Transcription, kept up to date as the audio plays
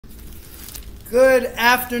Good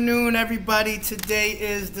afternoon, everybody. Today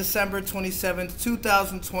is December 27th,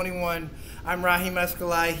 2021. I'm Raheem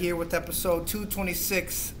Escalai here with episode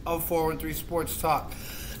 226 of 413 Sports Talk.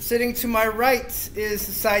 Sitting to my right is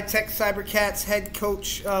the SciTech Cybercats head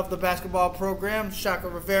coach of the basketball program, Shalka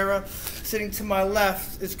Rivera. Sitting to my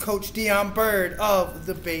left is Coach Dion Byrd of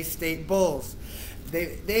the Bay State Bulls.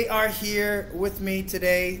 They are here with me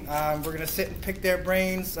today. We're going to sit and pick their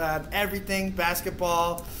brains, everything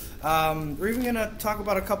basketball. We're even going to talk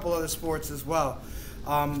about a couple other sports as well.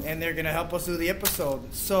 And they're going to help us do the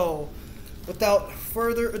episode. So without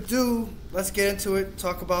further ado, let's get into it.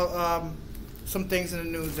 Talk about some things in the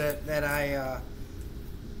news that I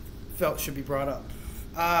felt should be brought up.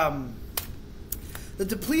 The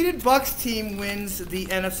depleted Bucks team wins the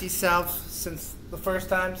NFC South since the first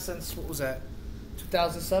time since, what was that,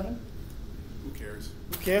 2007? Who cares?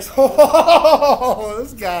 Who cares? Oh,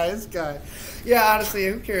 this guy. Yeah, honestly,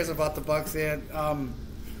 who cares about the Bucks? And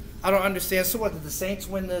I don't understand. So what, did the Saints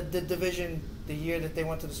win the division the year that they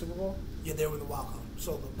went to the Super Bowl? Yeah, they were the wild card.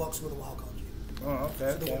 So the Bucks were the wild card. Oh,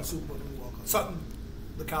 okay. So they won the Super Bowl and the wild card. Something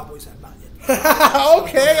the Cowboys have not yet.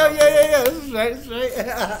 Okay. Oh, yeah. This is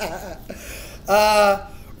right.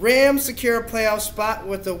 Rams secure a playoff spot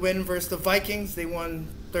with a win versus the Vikings. They won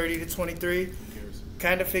 30-23.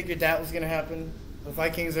 Kind of figured that was going to happen. The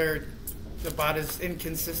Vikings are about as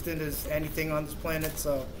inconsistent as anything on this planet,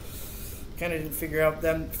 so kind of didn't figure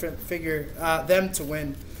them to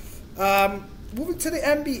win. Moving to the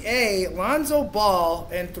NBA, Lonzo Ball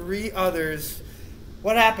and three others.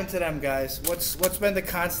 What happened to them, guys? What's been the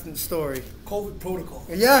constant story? COVID protocol.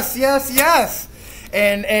 Yes.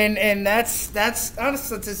 And that's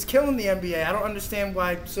honestly, it's killing the NBA. I don't understand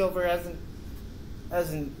why Silver hasn't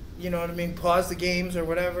you know what I mean, paused the games or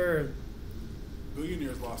whatever.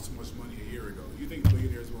 Billionaires lost too much money a year ago. You think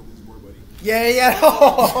billionaires will lose more money? Yeah.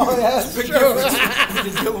 Oh, that's big true. difference when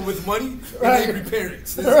you're dealing with money and angry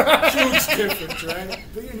parents. There's a huge difference, right?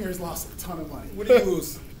 Billionaires lost a ton of money. What do you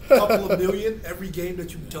lose? A couple of million every game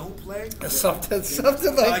that you don't play? Something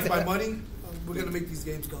Like that. My money, we're going to make these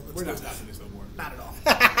games go. We're not stopping this no more. Not at all.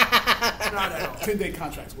 Not at all. 10-day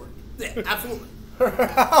contracts work. Yeah, absolutely.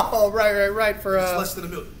 Oh, right. For It's less than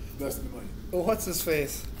 $1 million. Less than the money. What's his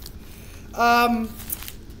face?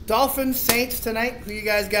 Dolphins, Saints tonight. Who you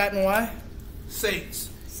guys got and why? Saints.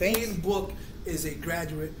 Ian Book is a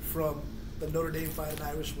graduate from the Notre Dame Fighting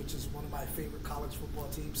Irish, which is one of my favorite college football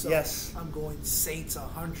teams. So yes. I'm going Saints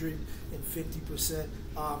 150%.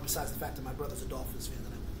 Besides the fact that my brother's a Dolphins fan.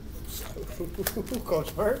 So.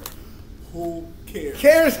 Coach Byrd? Who cares?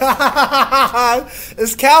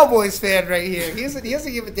 This Cowboys fan right here. He doesn't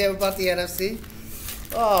give a damn about the NFC.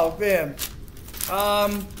 Oh, man.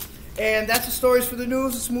 And that's the stories for the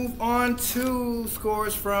news. Let's move on to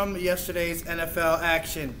scores from yesterday's NFL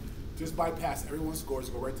action. Just bypass everyone's scores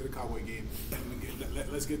and go right to the Cowboy game.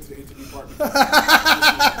 Let's get to the interview part. All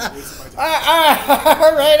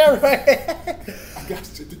right. I got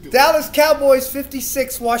shit to do. Dallas Cowboys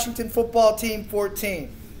 56, Washington football team 14.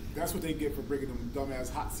 That's what they get for bringing them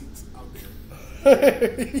dumbass hot seats out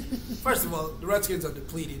there. First of all, the Redskins are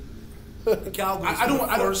depleted. The Cowboys, I don't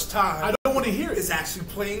want to hear it. Is actually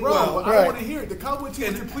playing well. I don't want to hear it. The Cowboy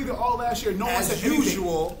team was depleted all last year. No one said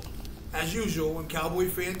anything. As usual, when Cowboy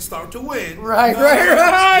fans start to win, their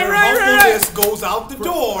hopefulness goes out the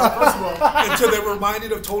door. First of all, until they're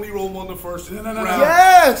reminded of Tony Romo in the first round.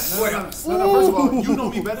 Yes. No, first of all, you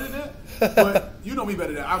know me better than that. But you know me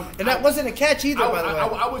better than that. And that wasn't a catch either, by the way.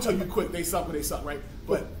 I would tell you quick, they suck when they suck, right?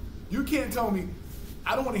 But you can't tell me.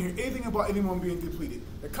 I don't want to hear anything about anyone being depleted.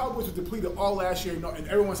 The Cowboys were depleted all last year, and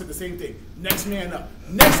everyone said the same thing. Next man up.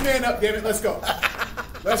 Next man up, damn it. Let's go.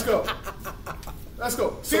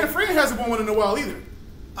 San Fran hasn't won one in a while either.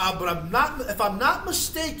 But if I'm not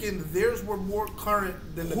mistaken, theirs were more current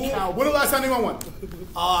than the Cowboys. When the last time they won one?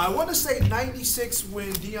 I want to say 96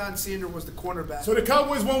 when Dion Sanders was the cornerback. So the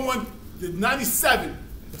Cowboys won one in 97.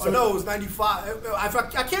 Oh, no, it was 95. I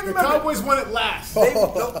can't remember. The Cowboys won it last.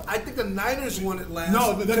 I think the Niners won it last.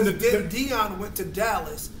 No, because Dion went to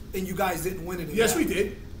Dallas, and you guys didn't win it again. Yes, we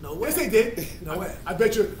did. No way. Yes, they did. No way. I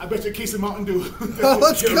bet you a case of Mountain Dew.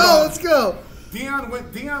 Let's go. Dion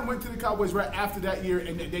went to the Cowboys right after that year,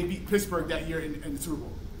 and they beat Pittsburgh that year in the Super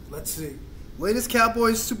Bowl. Let's see. Latest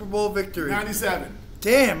Cowboys Super Bowl victory. 97.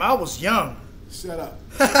 Damn, I was young. Shut up.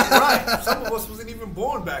 Right. Some of us wasn't even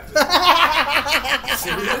born back then.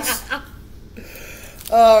 Serious?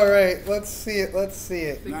 All right, let's see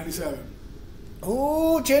it. 97.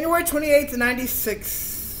 Ooh, January 28th,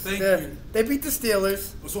 96. Thank you. They beat the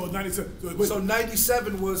Steelers. So 97. So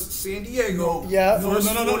 97 was San Diego. Yeah. Versus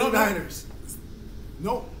 49ers.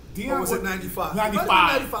 No. Dion was it 95?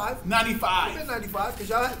 95. 95 because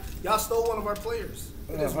y'all stole one of our players.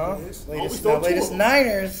 It is what it is. Latest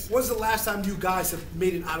Niners. When's the last time you guys have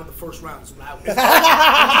made it out of the first round? Is what I was.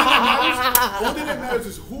 Only thing that matters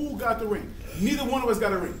is who got the ring. Neither one of us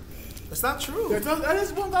got a ring. That's not true. That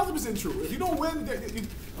is 1,000% true. If you don't win, then you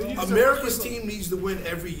America's team needs to win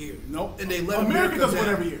every year. Nope. And they let America doesn't win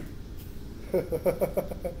every year.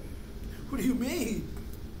 What do you mean?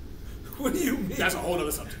 What do you mean? That's a whole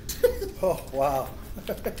other subject. Oh, wow.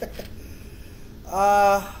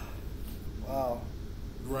 Wow.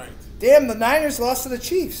 Right. Damn, the Niners lost to the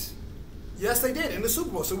Chiefs. Yes, they did in the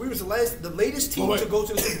Super Bowl. So we was the latest team to go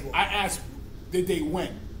to the Super Bowl. I asked, did they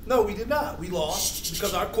win? No, we did not. We lost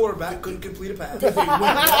because our quarterback couldn't complete a pass. Did they win?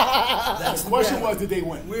 The question was, did they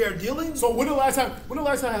win? We are dealing. So when the last time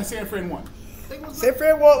San Fran won? San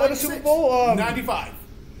Fran won the Super Bowl? 95.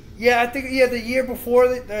 Yeah, I think the year before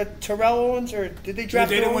the Terrell Owens, or did they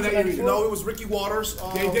draft? They didn't win that year. No, it was Ricky Waters.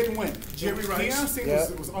 They didn't win. Jerry Rice. Deion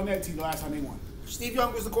Sanders was on that team the last time they won. Steve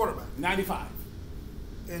Young was the quarterback. 95.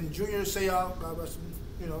 And Junior Seau, God rest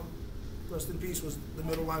him, rest in peace, was the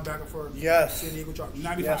middle linebacker for San Diego Chargers.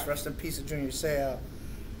 95. Yes, rest in peace of Junior Seau.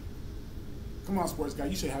 Come on, sports guy,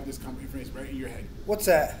 you should have this information right in your head. What's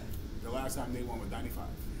that? The last time they won was 95.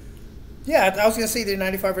 Yeah, I was gonna say they're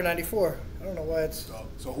 95 or 94. I don't know why it's.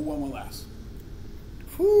 So who won last?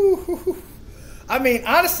 Whew. I mean,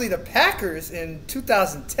 honestly, the Packers in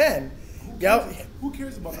 2010. Who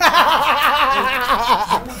cares about that?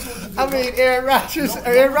 I mean,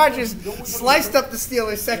 Aaron Rodgers sliced up the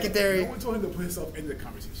Steelers secondary. No one told him to put himself into the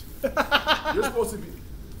conversation. You're supposed to be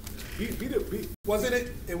Wasn't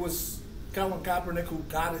it? It was Colin Kaepernick who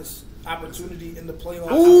got his opportunity in the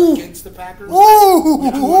playoffs against the Packers.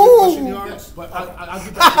 Yes, but I'll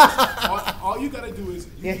get back. All you gotta do is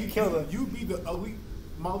you be the elite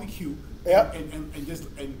Molly Q, and just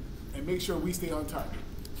make sure we stay on target.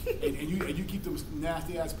 And you keep those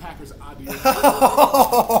nasty ass Packers out of your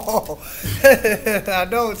I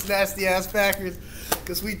know it's nasty ass Packers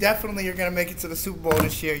because we definitely are gonna make it to the Super Bowl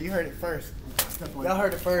this year. You heard it first. Y'all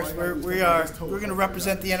heard it first. We're gonna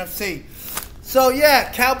represent the NFC. So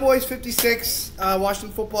yeah, Cowboys 56,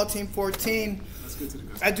 Washington Football Team 14. Let's get to the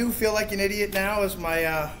good stuff. I do feel like an idiot now as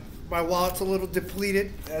my wallet's a little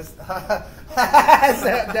depleted. As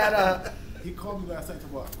that He called me last night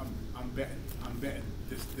about I'm betting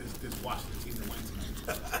this Washington team to win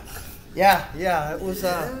tonight. Yeah, it was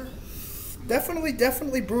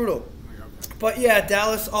definitely brutal. But yeah,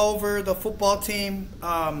 Dallas over the football team.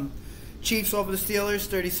 Chiefs over the Steelers,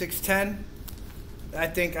 36-10. I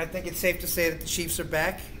think it's safe to say that the Chiefs are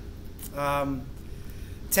back.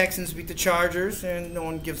 Texans beat the Chargers, and no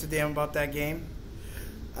one gives a damn about that game.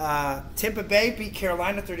 Tampa Bay beat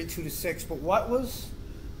Carolina 32-6. But why was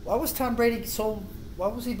Tom Brady why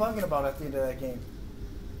was he bugging about at the end of that game?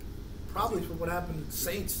 Probably for what happened to the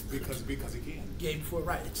Saints. Because he can. Game before,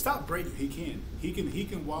 right? It's Tom Brady. He can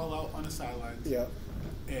wall out on the sidelines. Yeah.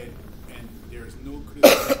 And there's no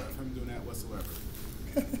criticism of him doing that whatsoever.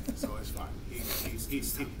 So it's fine.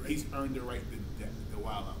 He's earned the right to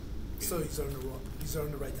wild out. So he's earned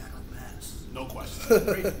the right to have an ass. No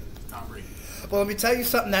question. Tom Brady. Well, let me tell you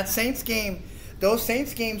something. That Saints game, those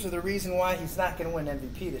Saints games are the reason why he's not going to win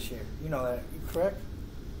MVP this year. You know that, correct?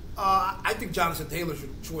 I think Jonathan Taylor should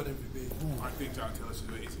win MVP. I think Jonathan Taylor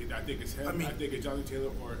should win. I think it's him. I think it's Jonathan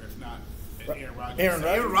Taylor, or if not, Aaron Rodgers.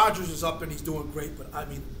 Aaron Rodgers is up and he's doing great, but I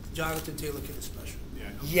mean, Jonathan Taylor kid is special.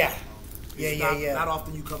 Yeah. Not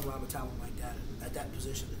often you come around a talent like that at that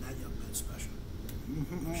position, and that young man's special.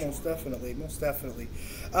 Most definitely.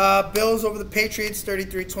 Bills over the Patriots,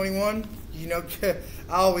 33-21. You know,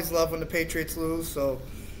 I always love when the Patriots lose, so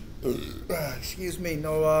excuse me,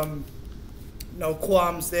 no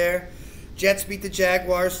qualms there. Jets beat the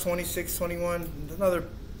Jaguars, 26-21. Another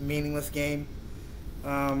meaningless game.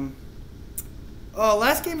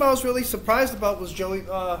 Last game I was really surprised about was Joey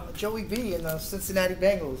B and the Cincinnati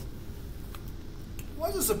Bengals.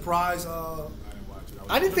 Was a surprise.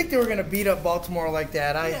 I didn't think they were going to beat up Baltimore like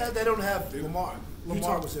that. They don't have Lamar.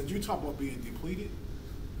 Lamar was in. You talk about being depleted.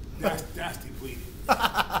 That's depleted.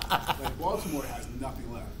 Like Baltimore has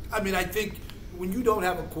nothing left. I mean, I think when you don't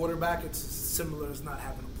have a quarterback, it's similar as not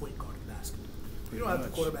having a point guard in basketball. You don't have the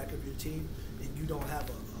quarterback of your team, and you don't have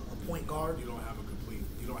a point guard. You don't have a complete.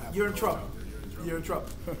 You don't have. You're in trouble. You're in trouble.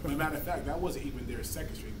 As a matter of fact, that wasn't even their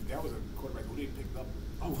second string. That was a quarterback who they picked up.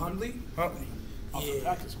 Who, Hundley? Huntley. Off the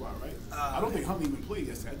practice squad, right? I don't think Huntley even played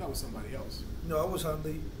yesterday. I thought it was somebody else. No, it was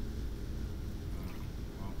Hundley.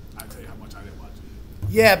 Well, I tell you how much I didn't watch it.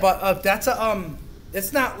 Yeah, but that's a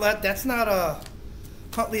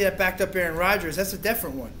Huntley that backed up Aaron Rodgers. That's a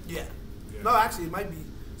different one. Yeah. No, actually, it might be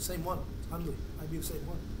Same one. Hundley. Might be the same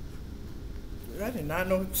one. I did not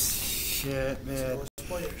know. Shit, man.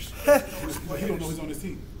 Players. He don't know who's on his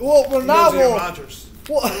team. Well, now Aaron Rodgers.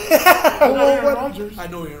 Aaron Rodgers. I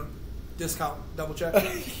know Aaron. Discount. Double check.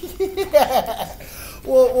 Yeah.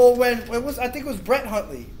 Well, when it was, I think it was Brett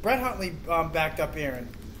Huntley. Brett Huntley backed up Aaron.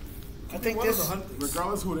 I think this.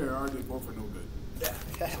 Regardless who they are, they both are no good. Yeah.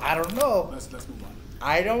 I don't know. Let's move on.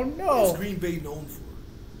 I don't What know. is Green Bay known for?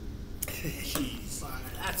 Cheese.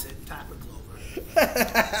 That's it. Tap and clover.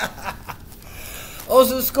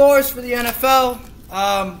 Those are the scores for the NFL.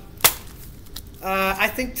 I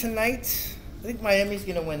think tonight, Miami's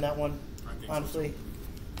going to win that one, honestly.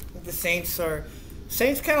 I think the Saints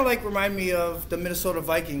kind of like remind me of the Minnesota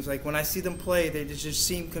Vikings. Like when I see them play, they just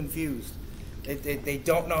seem confused. They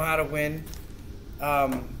don't know how to win.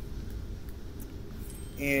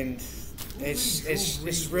 And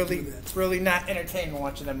it's really not entertaining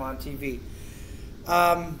watching them on TV.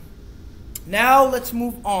 Now let's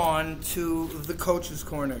move on to the coach's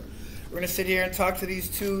corner. We're gonna sit here and talk to these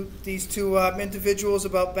two individuals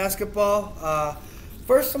about basketball.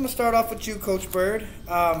 First, I'm gonna start off with you, Coach Byrd.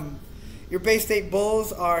 Your Bay State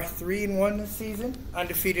Bulls are 3-1 this season,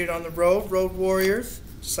 undefeated on the road. Road Warriors,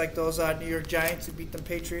 just like those New York Giants who beat them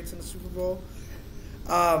Patriots in the Super Bowl.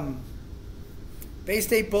 Bay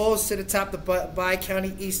State Bulls sit atop the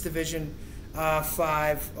Bi-County East Division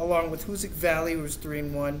 5, along with Hoosick Valley, who's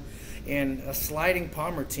 3-1, and a sliding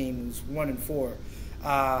Palmer team who's 1-4,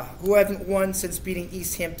 who haven't won since beating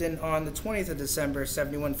East Hampton on the 20th of December,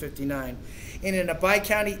 71-59. And in a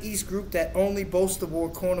Bi-County East group that only boasts the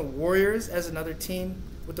Warcona Warriors as another team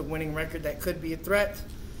with a winning record that could be a threat.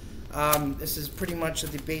 This is pretty much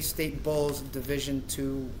the Bay State Bulls Division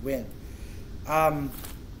 2 win.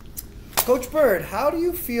 Coach Byrd, how do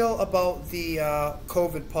you feel about the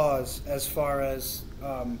COVID pause as far as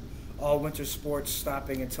all winter sports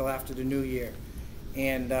stopping until after the new year?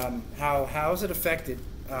 And how has it affected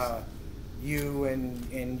you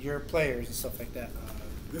and your players and stuff like that?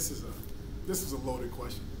 This is a loaded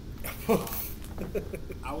question.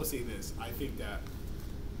 I would say this. I think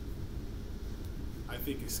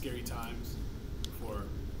it's scary times for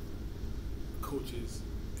coaches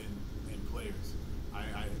and players. I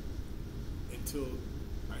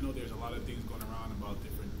know there's a lot of things going around about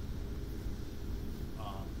different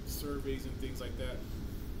surveys and things like that,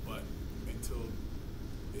 but until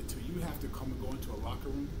you have to come and go into a locker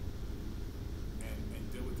room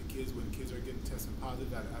and deal with the kids when kids are getting tested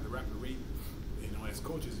positive at a rapid rate, as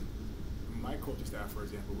coaches, my coaching staff, for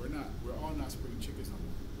example, we're all not spring chickens no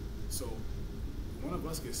more. So one of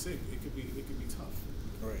us gets sick, it could be tough.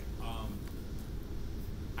 Right.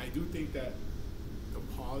 I do think that the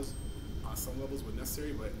pause on some levels was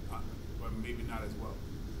necessary, but maybe not as well.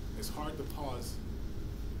 It's hard to pause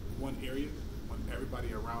one area when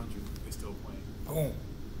everybody around you is still playing. Boom.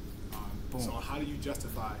 Boom. So how do you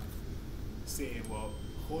justify saying, well,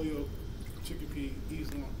 Holyoke, Chicopee,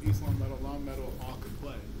 East Long Meadow, Long Meadow all could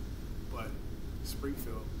play, but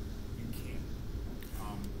Springfield, you can't.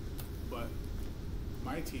 But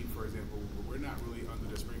my team, for example, we're not really under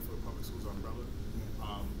the Springfield Public Schools umbrella,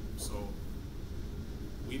 so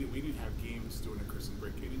we didn't have games during the Christmas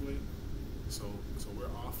break anyway, so we're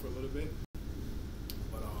off for a little bit.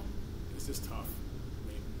 But it's just tough. I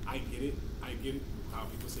mean, I get it how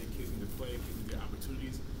people say kids need to play, kids need to get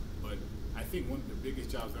opportunities, but I think one of the biggest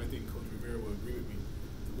jobs, and I think Coach Rivera will agree with me,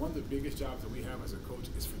 one of the biggest jobs that we have as a coach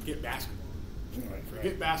is forget basketball.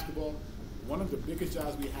 Forget basketball. One of the biggest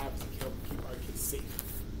jobs we have is to keep our kids safe.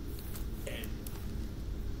 And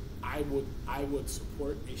I would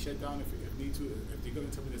support a shutdown if need to. If they're going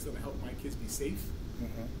to tell me that's going to help my kids be safe,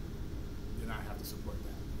 then I have to support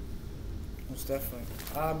that. Most definitely.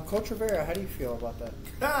 Coach Rivera, how do you feel about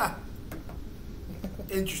that?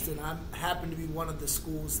 Interesting. I happen to be one of the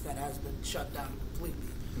schools that has been shut down completely.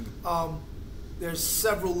 There's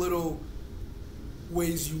several little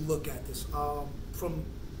ways you look at this. From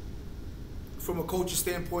a coach's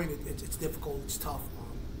standpoint, it's difficult. It's tough.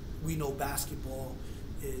 We know basketball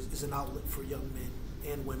is an outlet for young men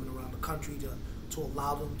and women around the country to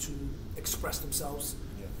allow them to express themselves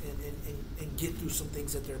and get through some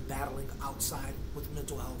things that they're battling outside with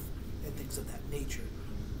mental health and things of that nature.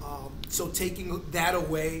 So taking that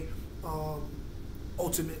away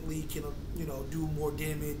ultimately can do more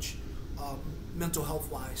damage mental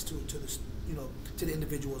health wise to the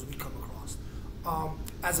individuals we come across.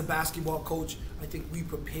 As a basketball coach, I think we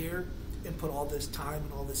prepare and put all this time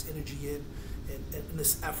and all this energy in and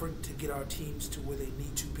this effort to get our teams to where they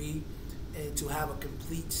need to be, and to have a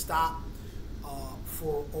complete stop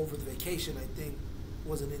for over the vacation, I think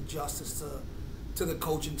was an injustice to the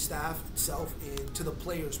coaching staff itself and to the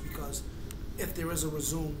players, because if there is a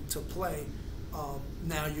resume to play,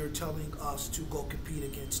 now you're telling us to go compete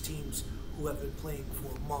against teams who have been playing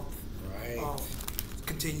for a month, right?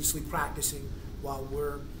 Continuously practicing while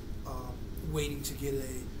we're waiting to get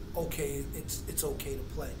it's okay to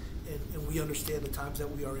play, and we understand the times that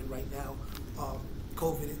we are in right now.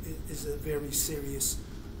 COVID is a very serious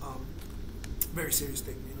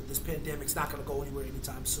thing. You know, this pandemic's not going to go anywhere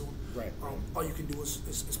anytime soon. Right. All you can do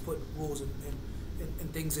is put rules and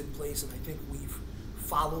things in place, and I think we've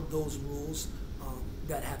followed those rules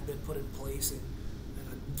that have been put in place. And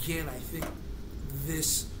again, I think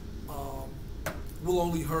this will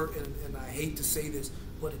only hurt, and I hate to say this,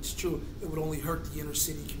 but it's true. It would only hurt the inner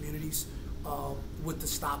city communities with the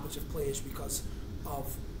stoppage of players because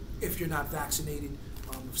of if you're not vaccinated.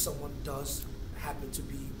 If someone does happen to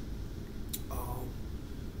be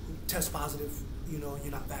test positive, you're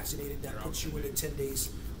not vaccinated, that puts you in a 10 days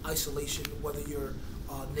isolation, whether you're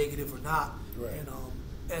negative or not. Right. And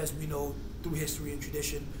as we know through history and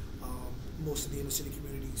tradition, most of the inner city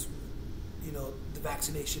communities, the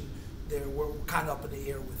vaccination, we're kind of up in the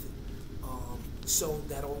air with it. So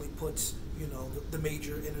that only puts, the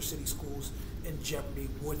major inner city schools in jeopardy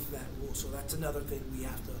with that rule. So that's another thing we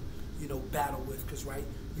have to, battle with, because, right,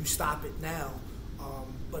 you stop it now,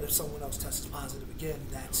 but if someone else tests positive again,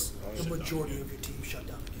 that's the majority of your team shut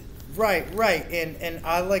down again. Right. And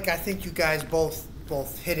I think you guys both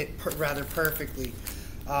hit it rather perfectly.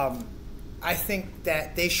 I think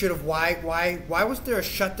that they should have. Why was there a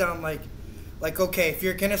shutdown? Like okay, if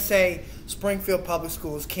you're gonna say Springfield Public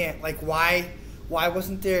Schools can't, why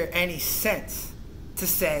wasn't there any sense to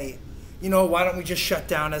say, why don't we just shut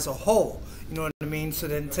down as a whole? You know what I mean? So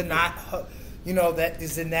then to not,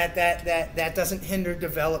 that doesn't hinder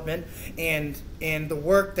development and the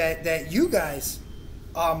work that you guys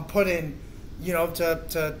put in,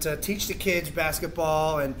 to teach the kids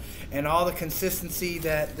basketball and all the consistency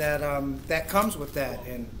that comes with that.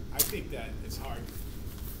 And I think that it's hard.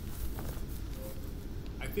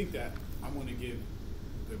 I think that I want to give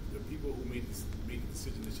the people who made the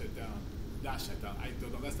decision to shut down, not shut down.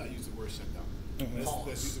 Let's not use the word shut down. Mm-hmm.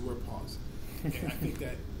 Let's use the word pause. And I think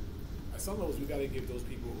that at some levels we got to give those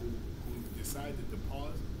people who decided to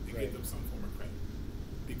pause and give them some form of credit,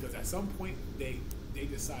 because at some point they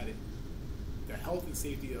decided the health and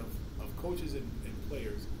safety of coaches and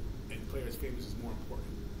players favors is more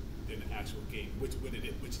important than the actual game, which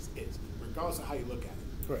is regardless of how you look at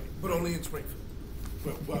it. right. But only in Springfield.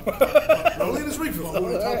 But Only in Springfield. we're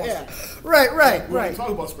going to talk about Springfield. Right. We're going to talk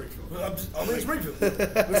about Springfield. Only in Springfield.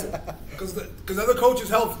 Listen, because other coaches'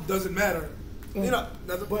 health doesn't matter.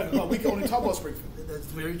 But we can only talk about Springfield. That's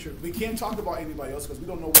very true. We can't talk about anybody else because we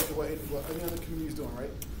don't know what any other community is doing, right?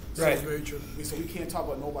 So Right. That's very true. So we can't talk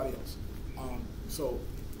about nobody else. So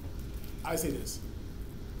I say this,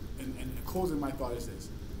 and closing my thought is this: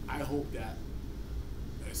 I hope that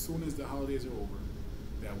as soon as the holidays are over,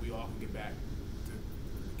 that we all can get back.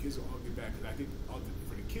 The kids will all get back, because I think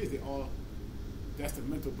for the kids, that's the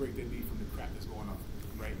mental break they need from the crap that's going on,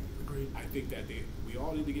 right? Agreed. I think that we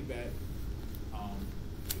all need to get back.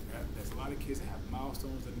 There's a lot of kids that have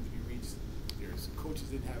milestones that need to be reached. There's coaches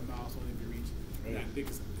that have milestones that need to be reached. And I think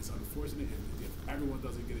it's unfortunate if everyone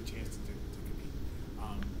doesn't get a chance to compete.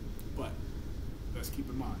 But let's keep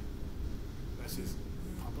in mind, let's just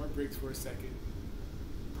pump our brakes for a second,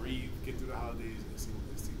 breathe, get through the holidays, and see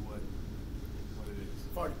what it is.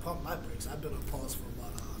 I've already pumped my brakes. I've been on pause for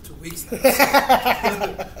about 2 weeks now.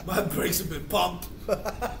 My brakes have been pumped.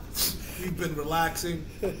 We've been relaxing.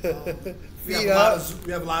 We have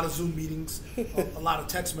a lot of Zoom meetings, a lot of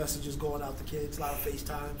text messages going out to kids, a lot of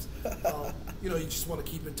FaceTimes. You just want to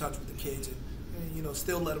keep in touch with the kids and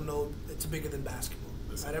still let them know it's bigger than basketball.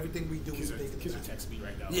 Listen, right? Everything we do is bigger than kids basketball. are texting me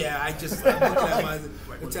right now. Yeah, I'm looking at mine.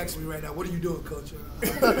 They're texting me right now. What are you doing, Coach? You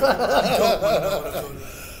don't want to know what I'm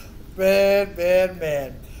doing.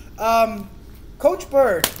 Man. Coach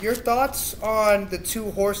Byrd, your thoughts on the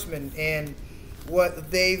two horsemen and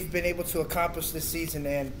what they've been able to accomplish this season,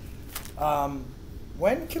 and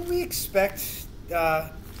when can we expect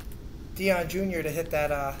Dion Jr. to hit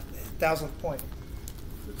that 1,000th point?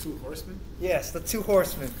 The two horsemen? Yes, the two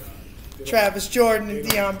horsemen. Travis Jordan and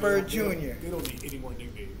Dion Byrd Jr. They don't need any more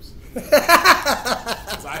nicknames.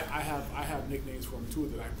 'Cause I have nicknames for them too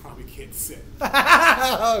that I probably can't say.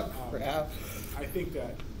 Oh, crap. I think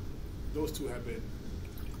that those two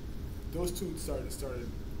started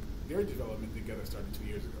their development together started 2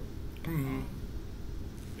 years ago. Mm-hmm.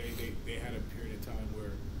 They had a period of time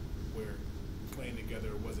where playing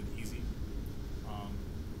together wasn't easy.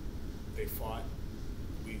 They fought.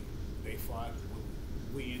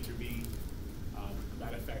 We intervened.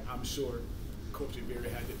 Matter of fact, I'm sure Coach Byrd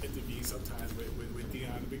had to intervene sometimes with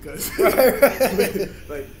Dion because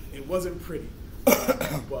like it wasn't pretty.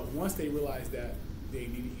 But once they realized that they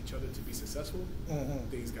needed each other to be successful,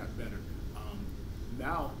 things got better.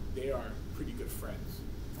 Now they are pretty good friends.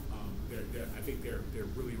 I think they're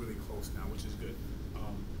really, really close now, which is good.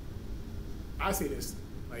 I say this,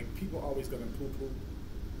 like, people are always gonna poo-poo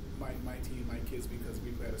my team, my kids, because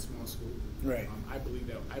we play at a small school. Right. I believe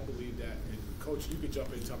that, and Coach, you could jump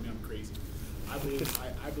in and tell me I'm crazy. I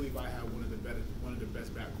believe I have one of the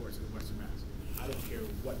best backcourts in Western Mass. I don't care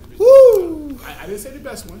what division. Woo! I didn't say the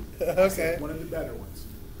best one. Okay. I said one of the better ones.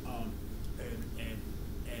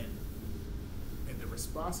 And the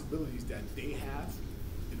responsibilities that they have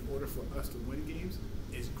in order for us to win games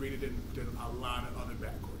is greater than a lot of other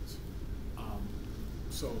backcourts.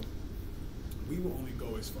 So we will only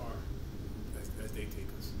go as far as they take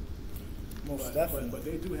us. Most definitely. But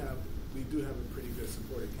we do have a pretty good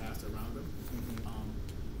supporting cast around them.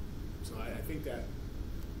 So I think that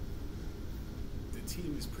the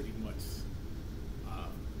team is pretty much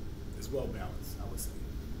is well balanced. I would say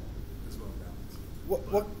is well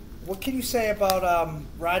balanced. What can you say about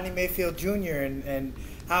Rodney Mayfield Jr. and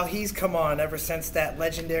how he's come on ever since that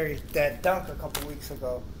dunk a couple weeks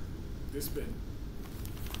ago? This been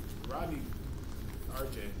Rodney,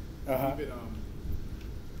 RJ.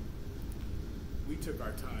 We took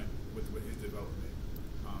our time with his development.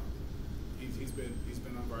 He's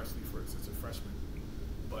been on varsity since a freshman,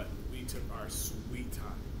 but we took our sweet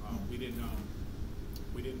time. He didn't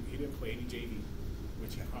play any JV,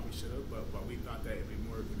 which he probably should have, but we thought that it'd be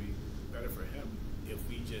better for him if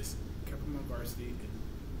we just kept him on varsity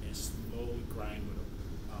and slowly grind with him.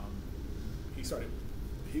 He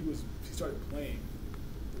started playing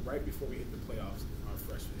right before we hit the playoffs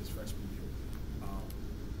his freshman year.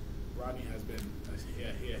 Rodney has been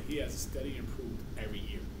he has steady improved every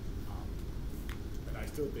year, and I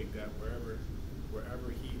still think that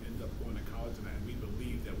wherever he ends up going to college, and we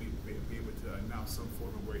believe that we will be able to announce some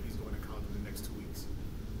form of where he's going to college in the next 2 weeks.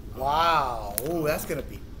 Wow, ooh, that's gonna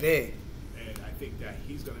be big. And I think that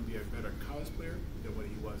he's going to be a better college player than what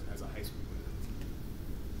he was as a high school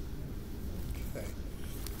player. Okay,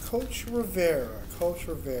 Coach Rivera.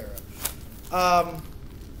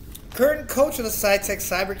 Current coach of the SciTech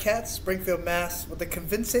Cybercats, Springfield, Mass, with a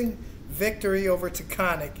convincing victory over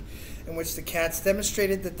Taconic, in which the Cats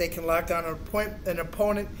demonstrated that they can lock down an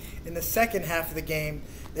opponent in the second half of the game.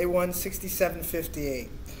 They won 67-58.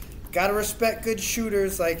 Gotta respect good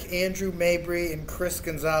shooters like Andrew Mabry and Chris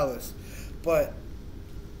Gonzalez, but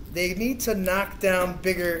they need to knock down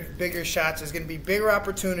bigger shots. There's going to be bigger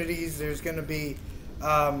opportunities. There's going to be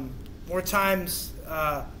more times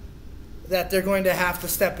that they're going to have to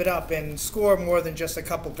step it up and score more than just a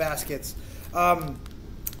couple baskets. The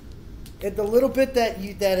little bit that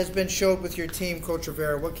has been showed with your team, Coach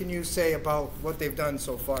Rivera, what can you say about what they've done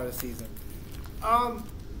so far this season?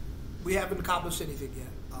 We haven't accomplished anything yet.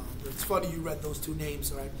 It's funny you read those two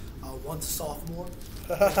names, right? One's a sophomore,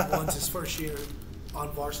 and one's his first year on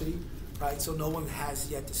varsity, right? So no one has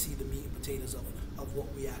yet to see the meat and potatoes of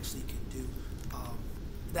what we actually can do.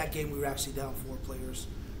 That game we were actually down 4 players.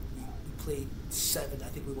 We played 7. I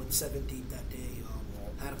think we went 7 deep that day.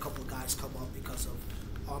 Had a couple of guys come up because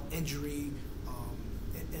of injury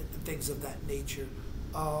and things of that nature.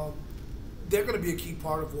 They're going to be a key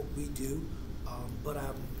part of what we do, but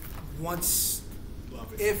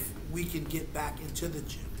if we can get back into the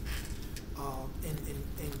gym and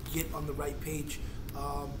get on the right page,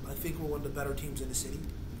 I think we're one of the better teams in the city.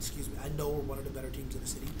 Excuse me. I know we're one of the better teams in the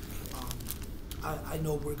city. I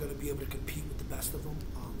know we're going to be able to compete with the best of them.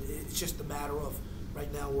 It's just a matter of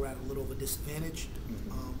right now we're at a little of a disadvantage,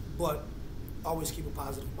 but always keep a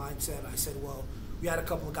positive mindset. I said, well, we had a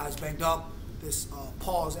couple of guys banged up. This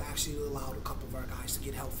pause actually allowed a couple of our guys to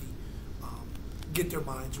get healthy, get their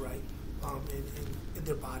minds right, and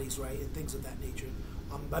their bodies right, and things of that nature.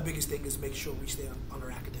 My biggest thing is make sure we stay on our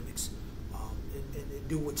academics and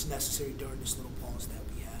do what's necessary during this little pause that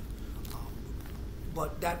we had.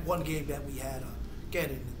 But that one game that we had,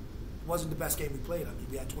 again, it wasn't the best game we played. I mean,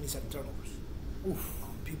 we had 27 turnovers.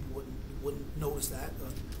 People wouldn't notice that.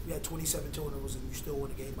 We had 27 turnovers, and we still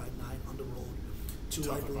won a game by 9 on the road.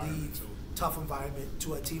 Tough environment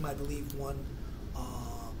to a team I believe won.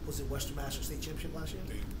 Was it Western Master State Championship last year?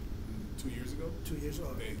 2 years ago. 2 years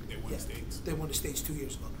ago. They won the states. They won the states 2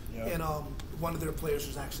 years ago. Yep. And one of their players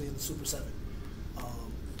was actually in the Super 7.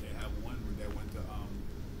 They have one that went to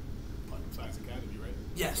Science Academy, right?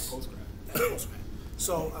 Yes. Postgrad. Postgrad.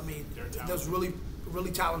 So I mean, there's really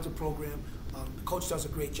talented program. The coach does a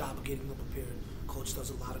great job of getting them prepared. Coach does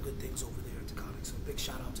a lot of good things over there at Taconic. So big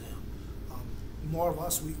shout out to him. more of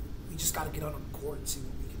us, we just got to get on the court and see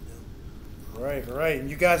what we can do. Right. And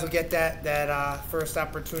you guys will get that first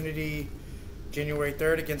opportunity January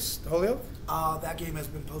 3rd against Holyoke? That game has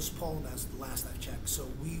been postponed as the last I've checked, so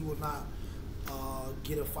we will not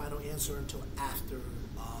get a final answer until after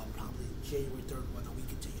probably January 3rd, whether we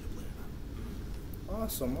continue to play or not.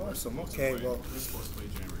 Awesome. Okay, well, we're supposed to play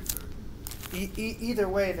January 3rd. Either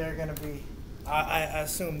way, they're going to be. I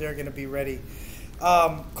assume they're going to be ready.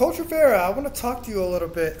 Coach Rivera, I want to talk to you a little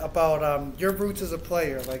bit about your roots as a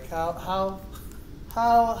player. Like how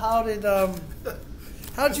did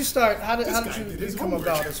you start? How did you come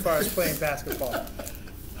about as far as playing basketball?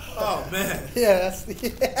 Oh man. Yeah, that's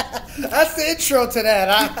the intro to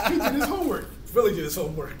that. He did his homework. Really did his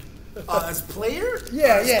homework. As player?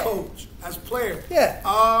 Yeah. Coach. As player. Yeah.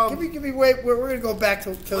 Give me wait. We're gonna go back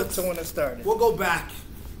to when it started. We'll go back,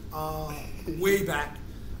 way back.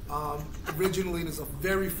 Originally, there's a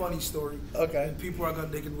very funny story. Okay. And people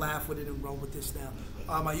they can laugh with it and run with this now.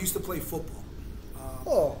 I used to play football.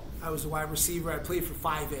 I was a wide receiver. I played for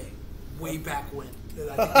 5A, way back when.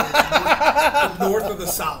 The north of the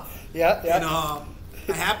South. Yeah. And I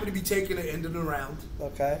happened to be taking the end of the round.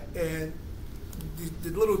 Okay. And the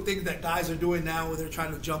little things that guys are doing now where they're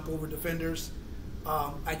trying to jump over defenders,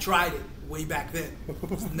 I tried it way back then. It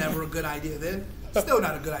was never a good idea then. Still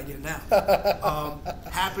not a good idea now.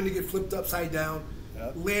 Happened to get flipped upside down,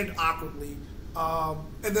 land awkwardly,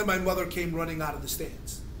 and then my mother came running out of the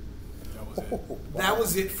stands. That was it. Wow. That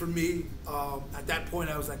was it for me. At that point,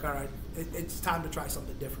 I was like, all right, it's time to try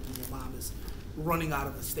something different when your mom is running out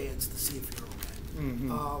of the stands to see if you're okay.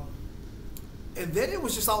 Mm-hmm. And then it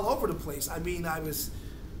was just all over the place. I mean, I was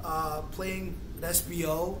playing at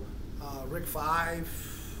SBO, Rick 5,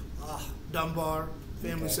 Dunbar,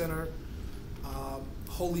 Family Center,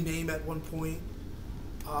 Holy Name at one point.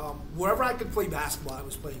 Wherever I could play basketball, I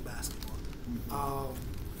was playing basketball. Mm-hmm.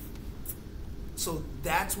 So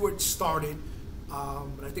that's where it started.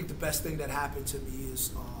 But I think the best thing that happened to me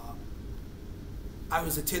is I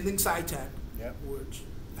was attending SciTech, which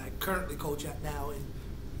I currently coach at now, and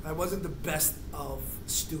I wasn't the best of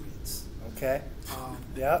students. Okay.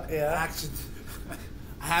 Actually,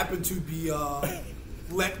 I happened to be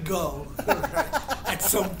let go at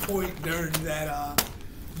some point during that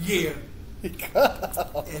year,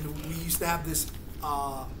 and we used to have this.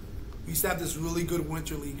 We used to have this really good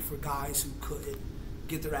winter league for guys who couldn't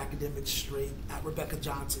get their academics straight at Rebecca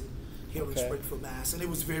Johnson here in Springfield, Mass. And it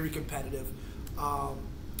was very competitive. And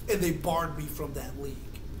they barred me from that league,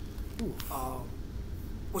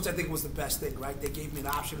 which I think was the best thing, right? They gave me an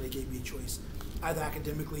option, they gave me a choice. Either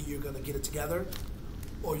academically you're going to get it together,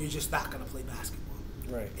 or you're just not going to play basketball.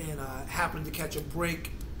 Right. And I happened to catch a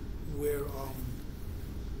break where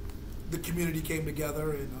the community came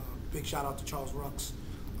together, and big shout out to Charles Rux.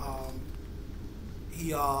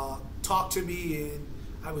 He talked to me, and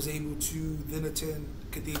I was able to then attend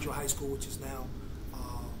Cathedral High School, which is now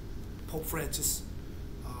Pope Francis,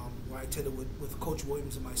 where I attended with Coach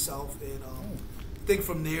Williams and myself. And I think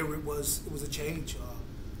from there it was a change.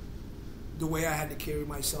 The way I had to carry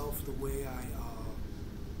myself, the way I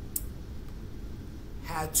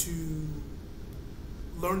had to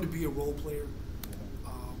learn to be a role player,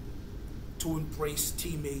 to embrace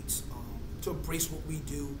teammates, to embrace what we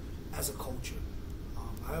do as a culture.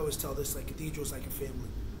 I always tell this, like, Cathedral is like a family.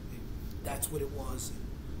 That's what it was.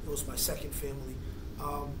 It was my second family.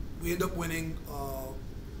 We ended up winning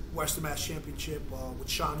Western Mass Championship with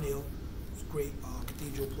Sean Neal, who was a great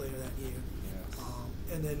Cathedral player that year.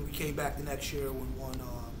 And then we came back the next year and won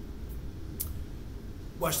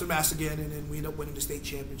Western Mass again, and then we ended up winning the state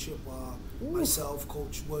championship. Myself,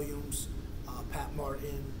 Coach Williams, Pat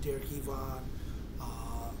Martin, Derek Yvonne,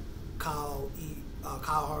 Kyle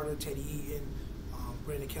Harder, Teddy Eaton,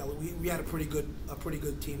 Brandon Kelly. We had a pretty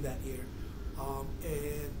good team that year.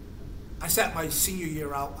 And I sat my senior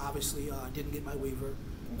year out. Obviously, didn't get my waiver,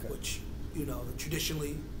 which,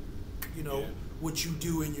 traditionally, what you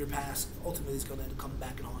do in your past ultimately is going to come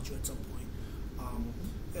back and haunt you at some point.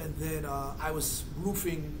 And then I was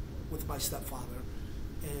roofing with my stepfather.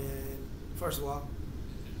 And first of all,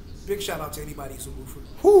 big shout out to anybody who's a roofer.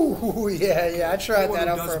 Ooh, yeah. I tried that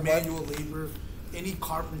out for a month. Anyone who does manual labor, any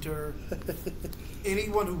carpenter,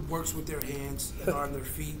 anyone who works with their hands and are on their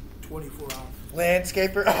feet 24 hours.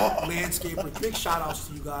 Landscaper. Landscaper. Big shout outs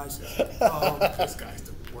to you guys. This guy's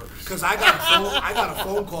the worst. Because I got a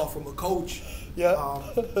phone call from a coach.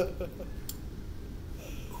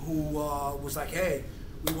 Who was like, hey,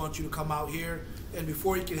 we want you to come out here. And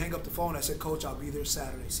before he could hang up the phone, I said, Coach, I'll be there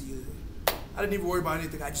Saturday. See you there. I didn't even worry about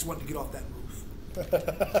anything. I just wanted to get off that roof.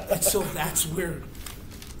 And so that's where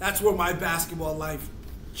my basketball life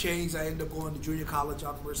changed. I ended up going to junior college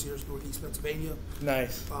out of Mercyhurst, Northeast Pennsylvania.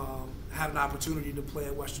 Nice. Had an opportunity to play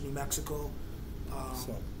at Western New Mexico,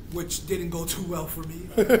 Awesome. which didn't go too well for me.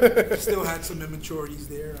 Still had some immaturities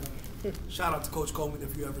there. Shout out to Coach Coleman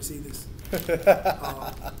if you ever see this.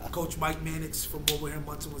 Coach Mike Mannix from Wilbraham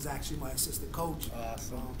Munson was actually my assistant coach.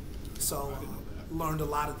 Awesome. So learned a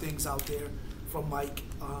lot of things out there from Mike.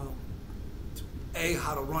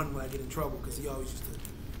 How to run when I get in trouble, because he always used to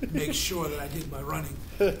make sure that I did my running.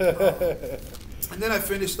 And then I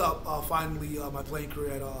finished up finally my playing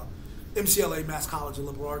career at MCLA, Mass College of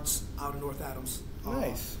Liberal Arts, out in North Adams.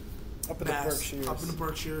 Nice. Up in the Berkshires. Up in the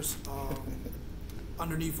Berkshires.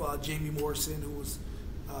 Underneath Jamie Morrison, who was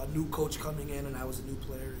a new coach coming in, and I was a new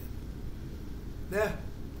player. Yeah.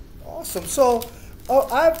 Awesome. So,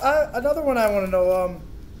 another one I want to know.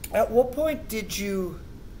 At what point did you,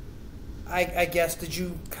 I guess, did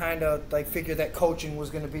you kind of like figure that coaching was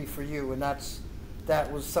going to be for you, and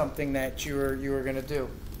that was something that you were going to do?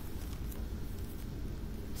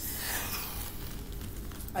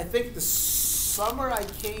 I think the summer I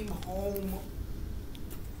came home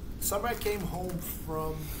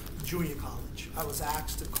from junior college, I was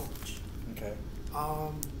asked to coach. Okay.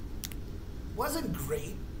 Wasn't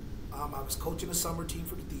great. I was coaching a summer team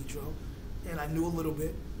for Cathedral, and I knew a little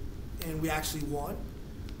bit, and we actually won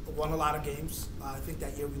a lot of games. I think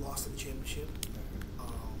that year we lost in the championship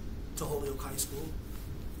to Holyoke High School.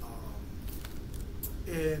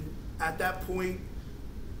 And at that point,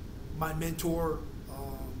 my mentor,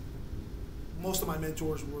 most of my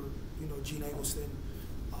mentors were, Gene Eggleston,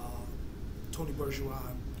 Tony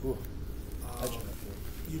Bergeron.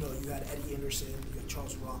 You had Eddie Anderson, you had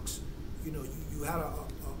Charles Rocks. You had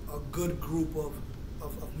a good group of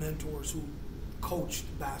mentors who coached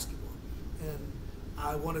basketball. And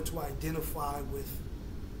I wanted to identify with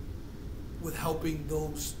helping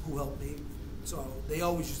those who helped me. So they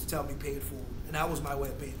always used to tell me pay it forward. And that was my way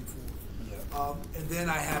of paying it forward. Yeah. And then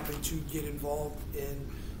I happened to get involved in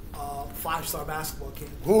five-star basketball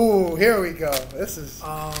camp. Ooh, here we go. This is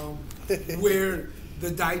where the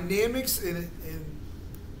dynamics in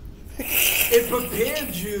it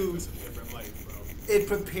prepared you. It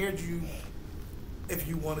prepared you if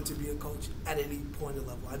you wanted to be a coach at any point of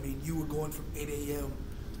level. I mean, you were going from 8 a.m.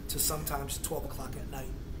 to sometimes 12 o'clock at night.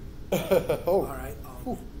 All right.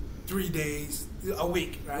 3 days a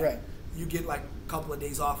week, right? Right. You get like a couple of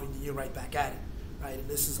days off and you're right back at it, right? And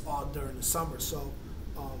this is all during the summer, so.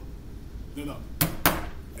 No.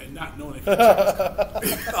 And not knowing if you that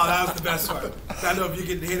was the best part. I don't know if you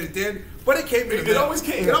can hit it then, but it came. It always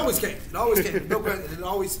came. It always came. It always came. No question. It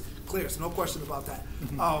always clears. No question about that.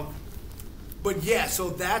 But yeah, so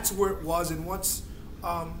that's where it was. And once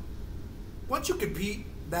you compete,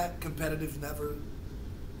 that competitive never,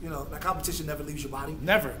 that competition never leaves your body.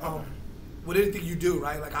 Never. With anything you do,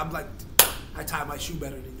 right? Like I tie my shoe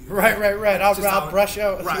better than you. Right. I'll brush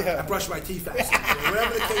out. Right. Yeah. I brush my teeth faster.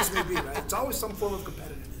 Whatever the case may be, right? It's always some form of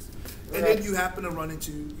competitiveness. And then you happen to run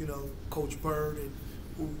into, Coach Byrd, and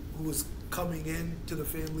who was coming in to the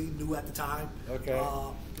family, new at the time. Okay.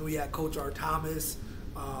 We had Coach R. Thomas.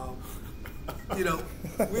 We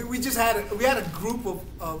just had a group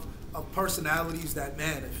of personalities that,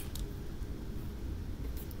 man,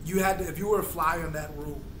 if you were a fly in that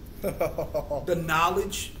room, the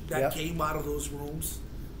knowledge that came out of those rooms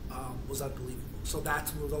was unbelievable. So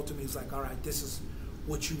that's what ultimately is like, all right, this is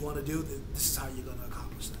what you want to do. This is how you're going to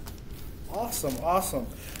accomplish that. Awesome.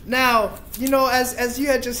 Now, as you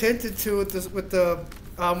had just hinted to with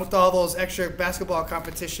all those extra basketball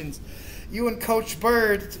competitions, you and Coach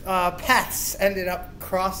Byrd paths ended up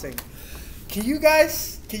crossing. Can you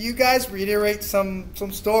guys reiterate some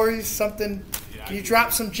stories, something? Yeah, can you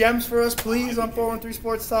drop some gems for us, please, on 413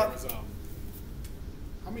 Sports Talk?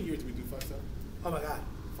 How many years did we do 5-star? Oh my God,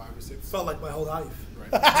 5 or 6. Felt like my whole life.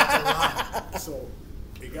 Right. So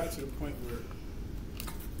it got to the point where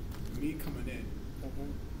me coming in,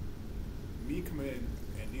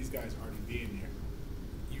 and these guys already being there,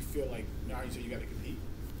 you feel like now you got to compete.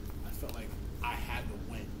 I felt like I had to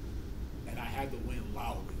win, and I had to win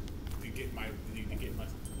loudly to get myself to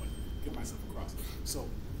win, get myself across. So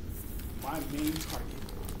my main target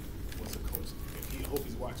was a coach. If he hope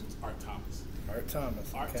he's watching, was Art Thomas.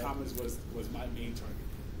 Art Thomas was my main target.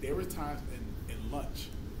 There were times in lunch,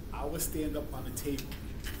 I would stand up on the table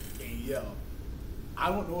and yell, I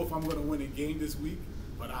don't know if I'm going to win a game this week,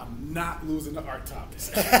 but I'm not losing to Art Thomas.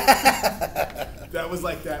 That was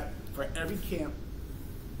like that for every camp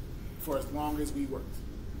for as long as we worked.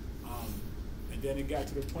 And then it got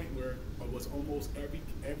to the point where it was almost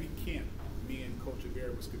every camp, me and Coach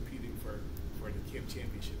Rivera was competing for the camp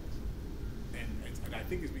championships. And I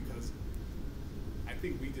think it's because I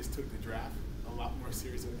think we just took the draft a lot more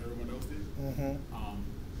serious than everyone else did.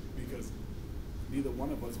 Because neither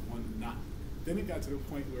one of us won. Then it got to the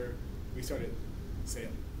point where we started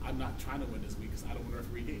saying, "I'm not trying to win this week because I don't want to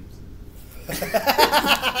referee games."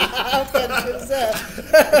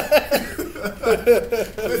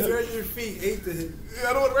 You're on your feet 8 to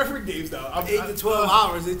I don't want to referee games now. 8 to 12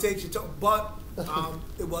 hours. It takes you to, but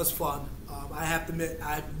it was fun. I have to admit,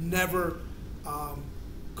 I've never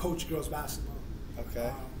coached girls basketball.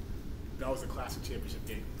 Okay. That was a classic championship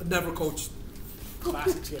game. I've never coached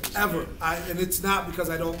Classic championship ever. game. And it's not because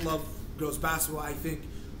I don't love girls basketball. I think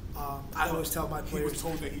I always tell my He players. was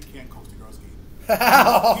told that he can't coach the girls' game. He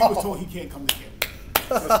was told he can't come to camp.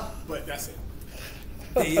 But that's it.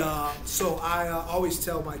 So I always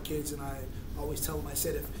tell my kids, and I always tell them, I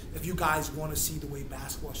said, if you guys want to see the way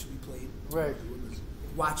basketball should be played, Right.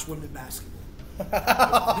 watch women basketball.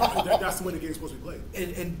 That's the way the game's supposed to be played.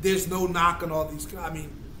 And there's no knock on all these. I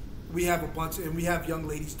mean, we have a bunch, and we have young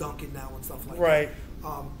ladies dunking now and stuff like Right.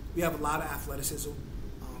 that. We have a lot of athleticism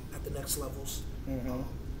at the next levels,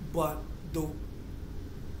 but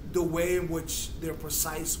the way in which they're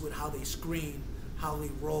precise with how they screen, how they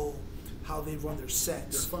roll, how they run their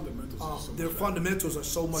sets. Their fundamentals are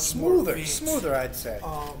so much Smoother, more smoother, I'd say.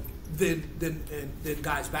 than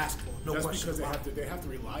guys basketball. No That's question. because they have to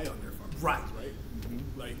rely on their fundamentals, right?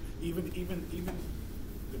 Like even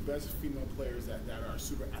the best female players that are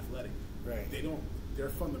super athletic, Right. Their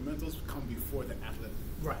fundamentals come before the athletic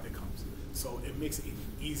that comes. So it makes it even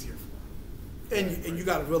easier for them. And you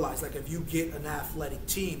got to realize, like, if you get an athletic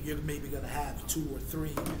team, you're maybe going to have 2 or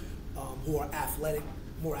 3 who are athletic,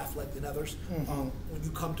 more athletic than others. When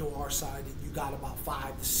you come to our side, you got about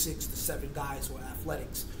 5 to 6 to 7 guys who are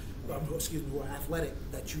athletics, who are athletic,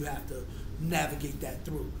 that you have to navigate that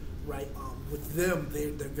through, right? With them,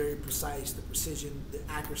 they're very precise, the precision, the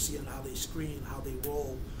accuracy on how they screen, how they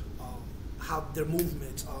roll, how their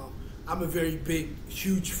movements. I'm a very big,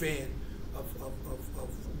 huge fan of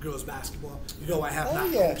girls basketball. I have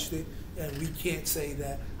not coached it, and we can't say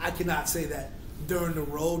that. I cannot say that during the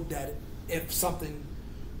road that if something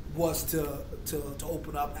was to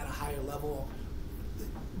open up at a higher level,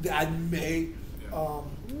 that I may,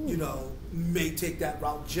 may take that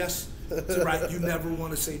route just to, right. You never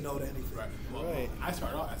want to say no to anything. Right. Well, I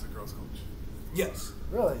started out as a girls coach. Yes.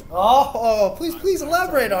 Really? Oh, please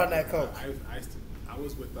elaborate on that, Coach. I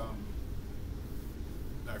was with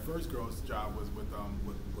my first girls job was with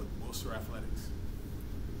Worcester Athletics.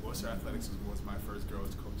 Worcester Athletics was my first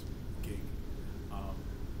girls coach gig.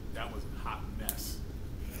 That was a hot mess.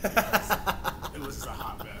 It was just a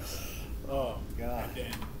hot mess. Oh God. And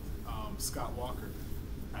then Scott Walker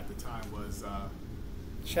at the time was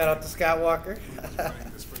shout out to Scott Walker. He was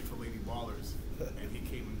running the Spring for Lady Ballers, and he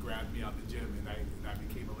came and grabbed me out the gym, and I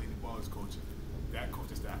became a Lady Ballers coach. That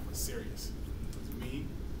coaching staff was serious. It was me,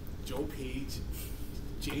 Joe Page,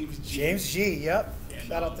 James G. Yep. And,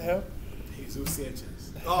 shout out to him. Jesus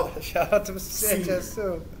Sanchez. Oh, shout out to Mr. Sanchez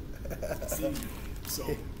too. Senior. So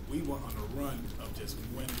we went on a run of just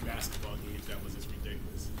winning basketball games that was just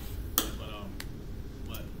ridiculous.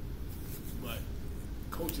 But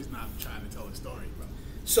Coach is not trying to tell a story, bro.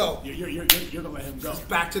 So you're gonna let him go.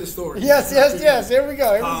 Back to the story. Yes. Here we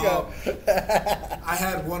go. I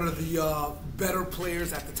had one of the better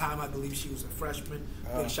players at the time. I believe she was a freshman.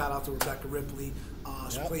 Big shout out to Rebecca Ripley.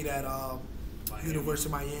 She played at University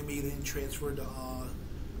of Miami, then transferred to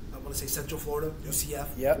I want to say Central Florida, UCF.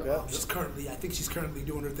 Yep. I think she's currently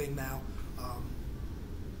doing her thing now.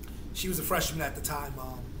 She was a freshman at the time.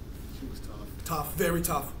 She was tough, very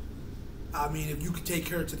tough. I mean, if you could take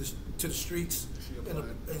her to the streets,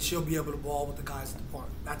 and she'll be able to ball with the guys at the park.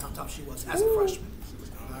 That's how tough she was as a freshman.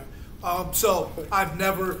 All right. So I've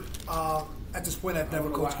never, at this point, I've never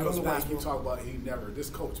coached girls basketball. You talk about he never. This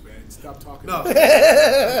coach, man, stop talking. No, I've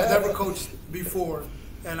never coached before,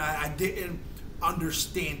 and I didn't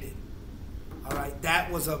understand it. All right,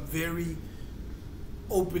 that was a very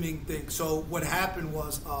opening thing. So what happened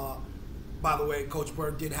was, by the way, Coach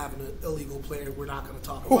Byrd did have an illegal player. We're not going to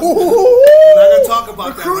talk about that. We're not going to talk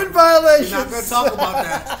about that. Recruiting violations. We're not going to talk about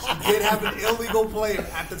that. She did have an illegal player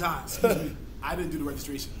at the time. Excuse me. I didn't do the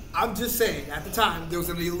registration. I'm just saying, at the time, there was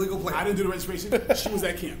an illegal player. I didn't do the registration. She was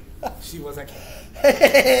at camp. She was at camp.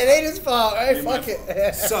 It ain't his fault. Hey, fuck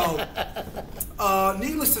it. So,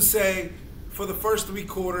 needless to say, for the first 3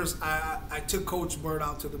 quarters, I took Coach Byrd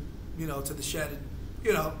out to the shed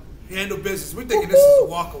and, handle business. We're thinking this is a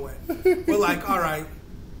walk away. We're like, all right,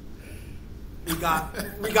 we got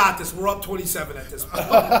this. We're up 27 at this point.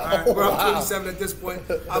 All right, we're up 27 at this point.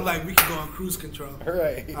 I'm like, we can go on cruise control.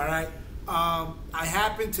 Right. All right. I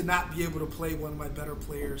happened to not be able to play one of my better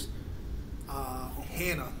players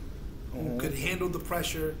Hannah, who could handle the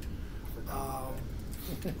pressure.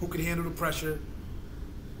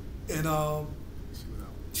 And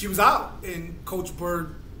she was out. And Coach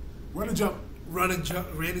Byrd ran and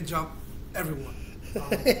jump everyone.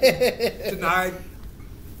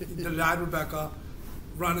 Denied Rebecca,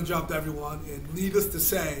 run and jumped everyone, and needless to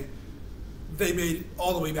say, they made it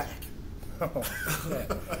all the way back.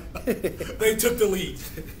 They took the lead.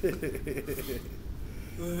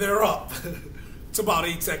 They're up. It's about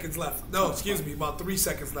 8 seconds left. No, excuse me, about 3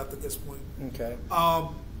 seconds left at this point. Okay.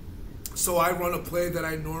 So I run a play that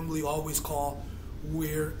I normally always call,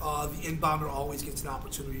 where the inbounder always gets an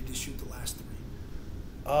opportunity to shoot the last 3.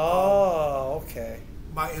 Oh, okay.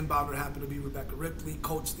 My inbounder happened to be Rebecca Ripley.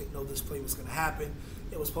 Coach didn't know this play was going to happen.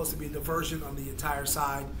 It was supposed to be a diversion on the entire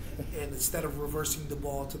side, and instead of reversing the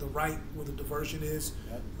ball to the right where the diversion is,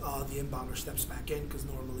 the inbounder steps back in, because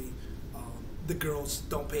normally the girls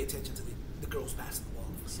don't pay attention to the girls passing the ball.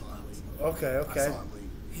 Okay. I saw it late.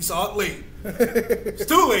 He saw it late. It's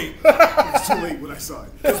too late. It's too late when I saw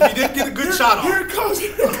it. Because we didn't get a good shot off. Here it comes.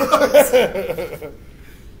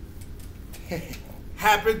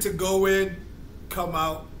 Happened to go in, come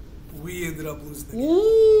out. We ended up losing the game.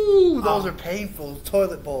 Ooh, those are painful.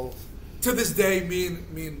 Toilet bowls. To this day, me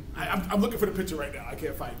and I'm looking for the picture right now. I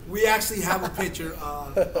can't find it. we actually have a picture.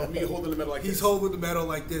 Of me holding the medal like He's this. holding the medal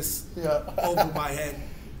like this over my head.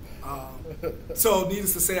 So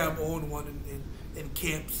needless to say, I'm 0-1 in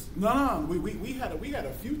camps. No, we had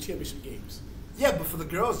a few championship games. Yeah, but for the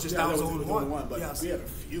girls, just I was 0-1. 0-1. But Yes. we had a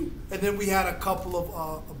few. And then we had a couple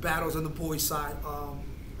of battles on the boys' side.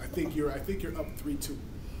 I think you're up 3-2.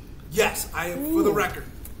 Yes, I am, for the record.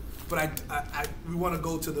 But we want to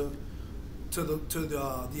go to the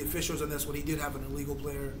officials on this one. He did have an illegal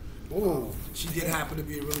player. Ooh. She did happen to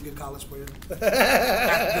be a really good college player at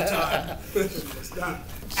the time.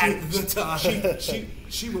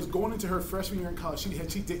 She was going into her freshman year in college.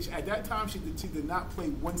 At that time she did not play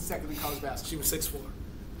 1 second in college basketball. She was 6'4".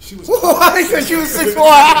 She was. I said she was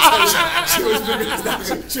 6'4". She was bigger than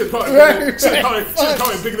that. She was probably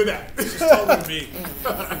bigger than that. She's taller than me.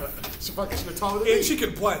 She was taller than And me. she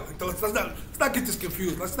could play. Like, let's not get this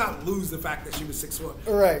confused. Let's not lose the fact that she was 6'4".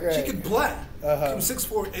 Right. She could play. She was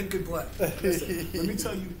 6'4" and could play. Listen, let me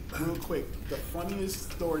tell you real quick the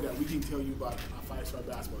funniest story that we can tell you about a 5-star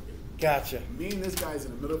basketball game. Gotcha. Me and this guy's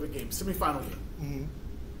in the middle of a game, semifinal game. Mm-hmm.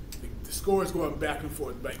 The score is going back and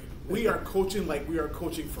forth. Like, we are coaching like we are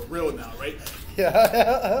coaching for real now, right?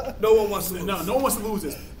 Yeah. No one wants to lose. No one wants to lose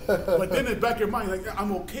this. But then in the back of your mind, like,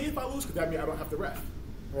 I'm okay if I lose because that means I don't have to ref.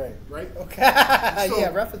 Right? Okay. So,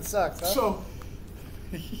 yeah, reffing sucks, huh? So,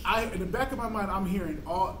 in the back of my mind, I'm hearing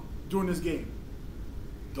all during this game,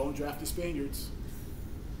 don't draft the Spaniards.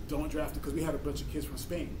 Don't draft it, because we had a bunch of kids from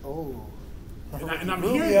Spain. Oh. And I'm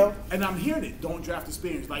hearing it. Don't draft the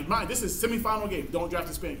Spaniards. Like, this is semifinal game. Don't draft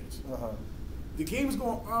the Spaniards. The game is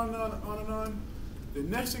going on and on. The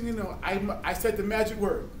next thing you know, I said the magic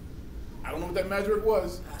word. I don't know what that magic word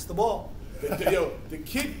was. Pass the ball. The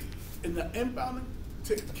kid in the inbounding,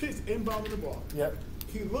 kids inbounding the ball. Yep.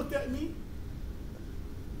 He looked at me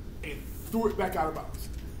and threw it back out of bounds.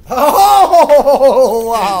 Oh,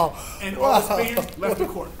 wow. And all the Spaniards left the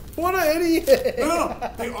court. What an idiot.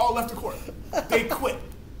 No. They all left the court. They quit.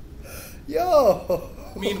 Yo.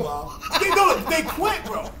 Meanwhile, They quit,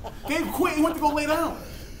 bro. They quit and went to go lay down.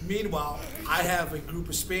 Meanwhile, I have a group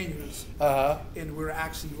of Spaniards, and we're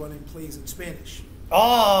actually running plays in Spanish.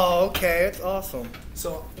 Oh, okay. It's awesome.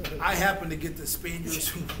 So I happen to get the Spaniards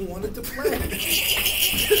who wanted to play.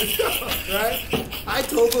 Right? I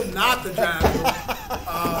told them not to draft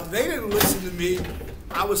them. They didn't listen to me.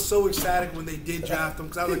 I was so ecstatic when they did draft them,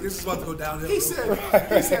 because I was like, this is about to go downhill. He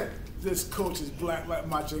said, this coach is black like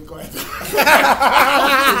macho and glad.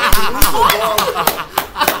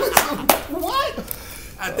 What?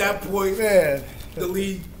 At that point, Man. the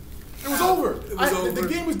league, It was over. It was over. The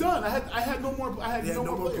game was done. I had no more. no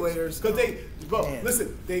more players. Because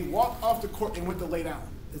listen, they walked off the court and went to lay down.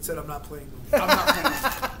 it said I'm not playing. I'm not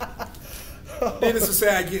playing. Needless to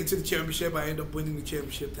say, I get into the championship. I end up winning the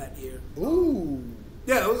championship that year. Ooh.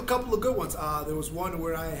 Yeah, there was a couple of good ones. There was one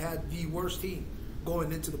where I had the worst team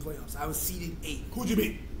going into the playoffs. I was seeded 8. Who'd you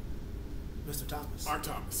beat? Mr. Thomas. Art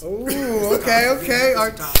Thomas. Ooh, okay.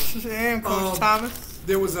 Mr. Thomas. Damn, Coach Thomas.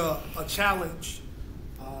 There was a challenge.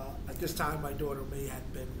 At this time, my daughter may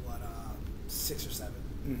have been, 6 or 7.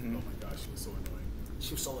 Mm-hmm. Oh my gosh, she was so annoying.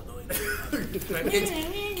 She was so annoying.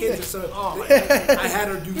 kids are so. I had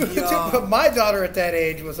her do the. My daughter at that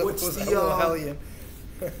age was a what's the, little hellion.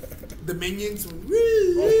 The minions.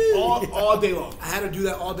 all day long. I had to do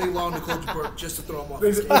that all day long to Coach Byrd just to throw him off. So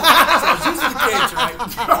I was using the cage, right?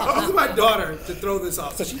 This is my daughter to throw this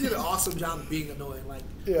off. So she did an awesome job of being annoying. Like,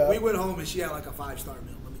 we went home and she had like a 5-star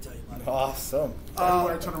meal. Let me tell you about it. Awesome.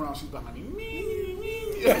 Everywhere I turn around, she's behind me.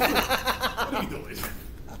 What are you doing?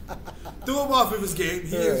 Threw him off of his game.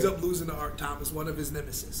 He ends up losing to Art Thomas, one of his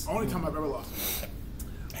nemesis. Only time I've ever lost.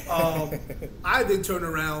 I then turn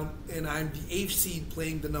around and I'm the 8th seed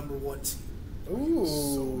playing the number 1 seed.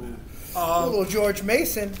 Ooh. Little George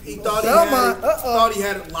Mason. He thought he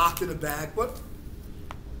had it locked in the bag, but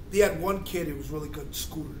he had one kid who was really good,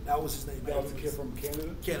 Scooter. That was his name. That was a kid from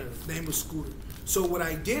Canada? Canada. His name was Scooter. So what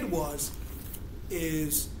I did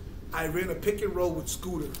is I ran a pick and roll with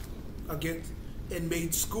Scooter and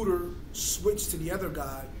made Scooter switch to the other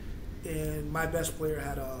guy, and my best player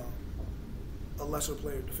had a lesser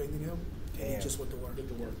player defending him, and he just went to work. Get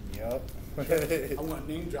to work. Yep. I want a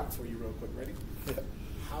name drop for you real quick. Ready? Yep.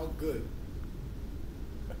 How good?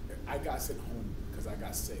 I got sent home because I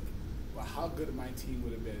got sick. But how good my team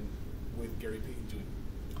would have been with Gary Payton Jr.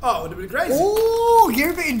 Oh, it would have been crazy. Ooh,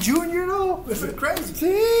 Gary Payton Jr. though? It would have been crazy.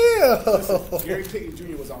 Damn. Listen, Gary Payton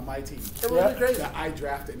Jr. was on my team. It would have been crazy. That I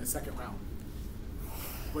drafted in the 2nd round.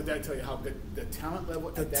 Would that tell you how good the talent level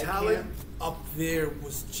The at that talent camp? up there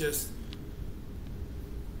was just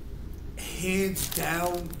hands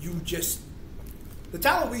down. The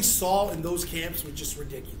talent we saw in those camps was just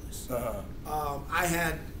ridiculous. I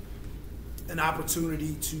had an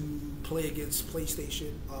opportunity to play against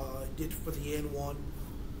PlayStation. Did for the N1.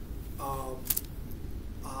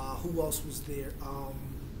 Who else was there?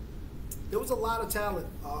 There was a lot of talent.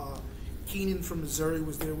 Keenan from Missouri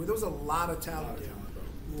was there. There was a lot of talent there.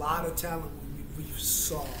 A lot of talent we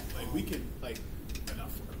saw. Like we can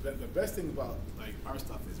enough. The best thing about like our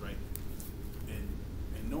stuff is right, and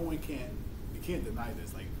no one you can't deny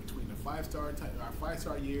this. Like between the 5-star our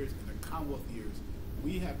 5-star years and the Commonwealth years,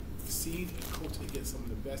 we have seen and coached against some of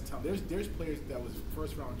the best talent. There's players that was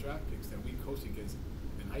 1st round draft picks that we coached against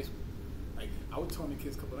in high school. Like I was telling the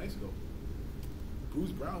kids a couple of nights ago,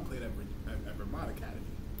 Bruce Brown played at Vermont Academy.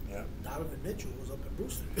 Yeah. Donovan Mitchell was up in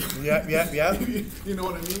Brewster. Yeah. You know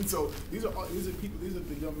what I mean? So these are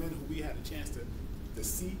the young men who we had a chance to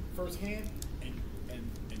see firsthand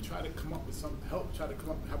and try to come up with some help. Try to come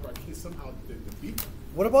up and help our kids somehow to beat them.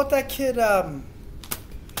 What about that kid?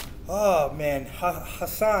 Oh man,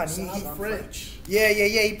 Hassan. Hassan French. Yeah.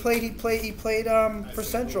 He played for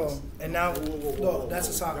Central, and now. No, that's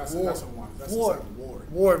Hassan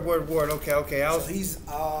Ward. Okay. So he's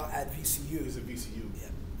at VCU. He's at VCU.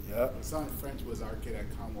 Yeah. Hassan French was our kid at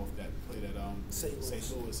Commonwealth that played at St.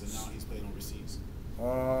 Louis, and now he's playing overseas.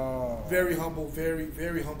 Oh. Very humble, very,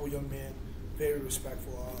 very humble young man. Very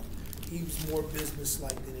respectful. He was more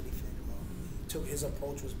business-like than anything. His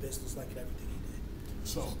approach was business-like in everything he did.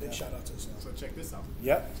 So big shout out to Hassan. So check this out.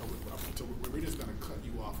 Yep. So we're just gonna cut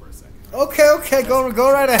you off for a second. Okay.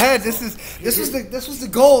 Go right ahead. This was the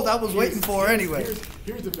gold I was waiting for anyway.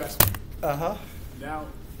 Here's the best one. Now,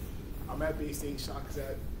 I'm at Bay State. Shalka's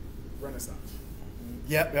at Renaissance.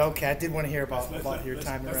 Yep. Okay. I did want to hear about your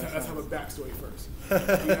time at Renaissance. Let's have a backstory first.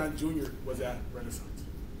 Dion Jr. was at Renaissance.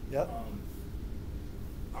 Yep.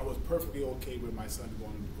 I was perfectly okay with my son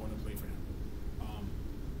going to play for him.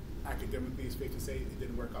 Academically, it's safe to say it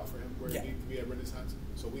didn't work out for him where he needed to be at Renaissance.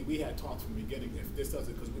 So we had talked from the beginning if this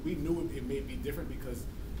doesn't, because we knew it may be different because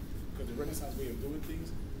the Renaissance way of doing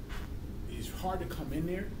things is hard to come in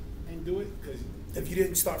there and do it because if you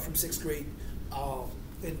didn't start from 6th grade,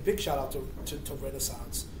 and big shout out to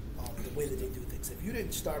Renaissance, the way that they do things. If you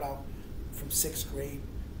didn't start out from 6th grade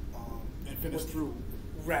and finish through.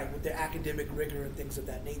 Right, with the academic rigor and things of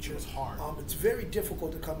that nature. It's hard. It's very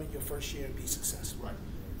difficult to come in your first year and be successful. Right.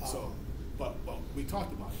 So, but we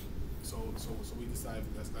talked about it. So we decided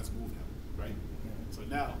let's move him. Right. So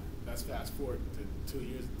now let's fast forward to 2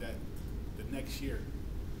 years. That the next year,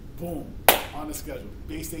 boom, on the schedule,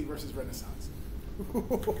 Bay State versus Renaissance.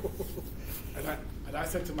 and I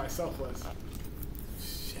said to myself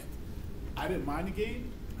shit, I didn't mind the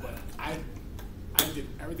game, but I did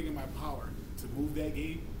everything in my power to move that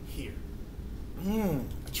game here. I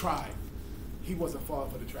tried. He wasn't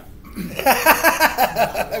falling for the trap.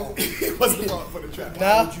 He wasn't falling for the trap.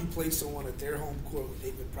 Why would you play someone at their home court when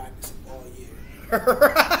they've been practicing all year?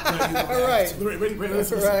 Right.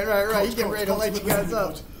 Right. You get ready to light you guys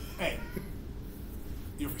up. Hey,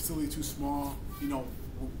 your facility too small. You know,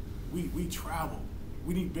 we travel.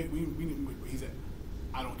 We need big. We need. He said,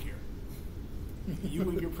 I don't care. You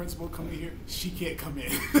and your principal come in here. She can't come in.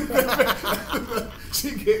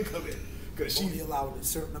 She can't come in because she's only allowed a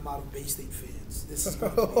certain amount of Bay State fans. This is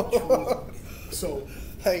going to be a true long game. So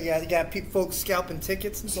Yeah, you got folks scalping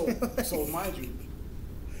tickets. So mind you,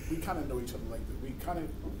 we kind of know each other like that. We kind of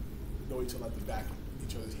know each other like the back of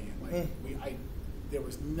each other's hand. Like there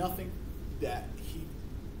was nothing that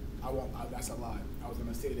that's a lie. I was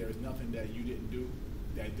gonna say there was nothing that you didn't do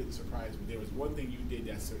that didn't surprise me. There was one thing you did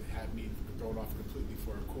that had me thrown off completely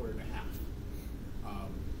for a quarter and a half.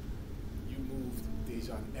 You moved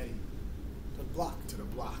Dion Eddie to the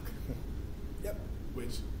block. Yep.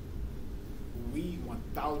 Which we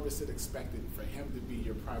 1,000% expected for him to be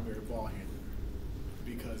your primary ball handler,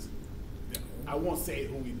 because I won't say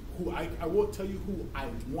I won't tell you who I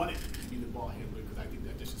wanted to be the ball handler, because I think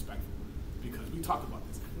that's disrespectful. Because we talked about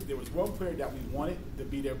this. There was one player that we wanted to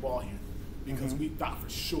be their ball handler, because we thought for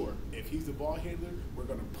sure if he's the ball handler, we're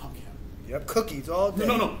gonna punk him. Yep, cookies all day.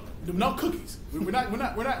 No, not cookies. We're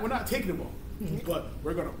not taking the ball, but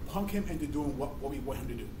we're gonna punk him into doing what we want him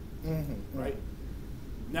to do. Right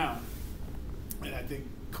now, and I think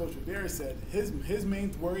Coach Rivera said his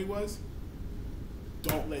main worry was,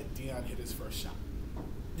 don't let Dion hit his first shot.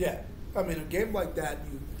 Yeah, I mean, a game like that,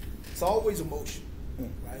 it's always emotion,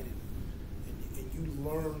 right? And you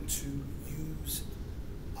learn to use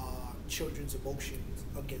children's emotions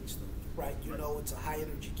against them, right? You know, it's a high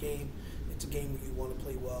energy game. It's a game where you want to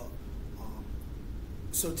play well.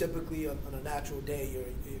 So typically, on a natural day,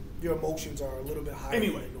 your emotions are a little bit higher than they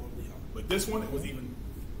normally are. But this one, it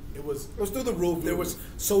was through the roof. There was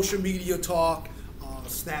social media talk,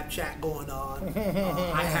 Snapchat going on.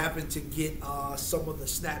 I happen to get some of the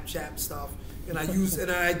Snapchat stuff, and I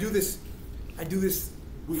do this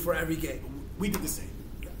for every game. We did the same.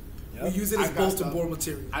 We use it as bulletin board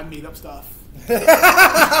material. I made up stuff.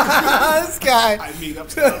 This guy. I made up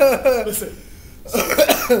stuff. Listen.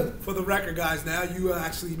 For the record, guys, now you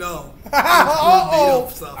actually know. Made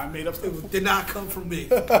up stuff. I made up stuff. It did not come from me.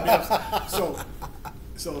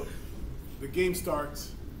 So the game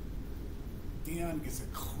starts. Dion gets a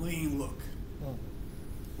clean look,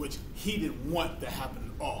 which he didn't want to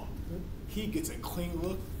happen at all. He gets a clean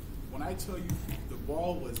look. When I tell you the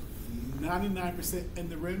ball was 99% in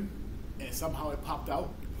the rim, and somehow it popped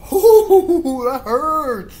out. Ooh, that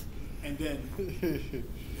hurts. And then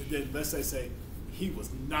let's say he was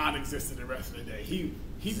non-existent the rest of the day. He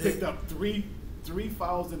picked up three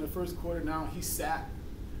fouls in the first quarter. Now he sat,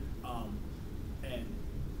 and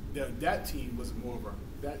that team was more of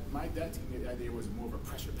that team that day was more of a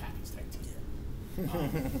pressure package type team.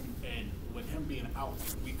 And with him being out,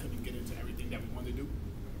 we couldn't get into everything that we wanted to do.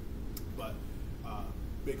 But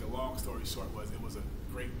make a long story short, it was a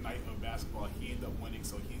great night of basketball. He ended up winning,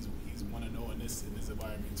 so he's 1-0 in this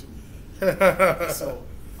environment too. So,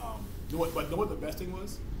 know what the best thing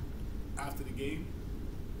was? After the game,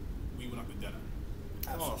 we went up to dinner.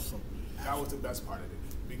 Awesome. That was the best part of it,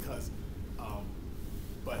 because,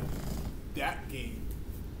 but that game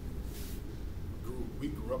we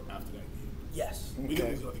grew up after that game. Yes. We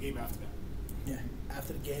didn't lose the game after that. Yeah.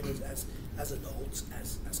 After the game, as adults,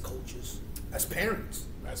 as coaches, as parents,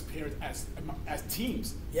 as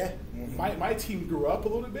teams. Yeah. My team grew up a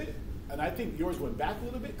little bit, and I think yours went back a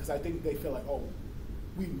little bit, because I think they feel like, oh,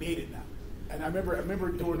 we made it now. And I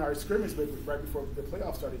remember during our scrimmage right before the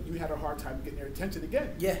playoffs started, you had a hard time getting their attention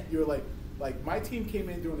again. Yeah. You were like my team came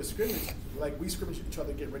in during the scrimmage, like we scrimmaged each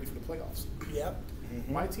other getting ready for the playoffs. Yep.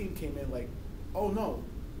 My team came in like, oh no,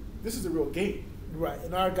 this is a real game. Right,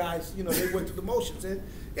 and our guys, they went through the motions, and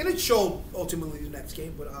it showed ultimately the next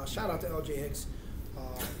game. But shout out to LJ Hicks.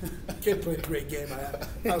 Kid played a great game.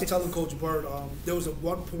 I was telling Coach Byrd, there was at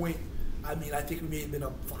one point, I think we may have been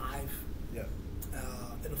up 5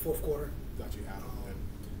 in the fourth quarter. Thought you had them.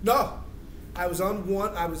 No, I was on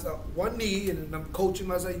one knee, and I'm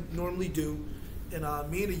coaching as I normally do, and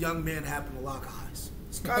me and a young man happened to lock eyes.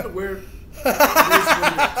 It's kind of weird. He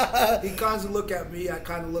kind of look at me, I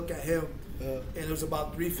kind of look at him, and it was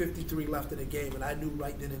about 3:53 left in the game, and I knew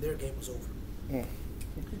right then and there their game was over.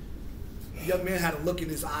 The young man had a look in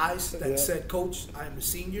his eyes that said, "Coach, I am a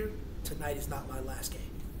senior. Tonight is not my last game."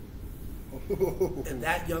 And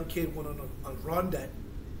that young kid went on a run that,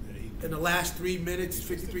 in the last 3 minutes,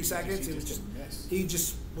 53 seconds, he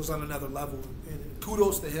just was on another level. And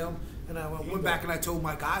kudos to him. And I went back and I told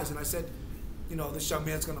my guys, and I said, this young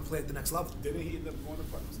man's going to play at the next level. Didn't he end up going to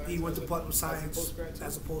Putnam Science? He went to Putnam Science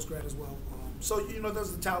as a post-grad as well. So, those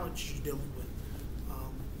are the talents you're dealing with.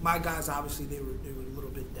 My guys, obviously, they were a little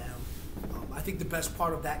bit down. I think the best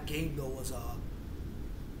part of that game, though, was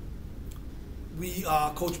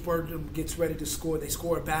Coach Byrd gets ready to score. They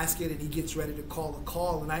score a basket, and he gets ready to call a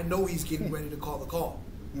call. And I know he's getting ready to call a call.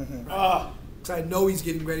 Right? because I know he's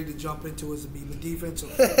getting ready to jump into his immediate defense. So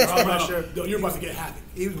pressure. No, you're about to get havoc.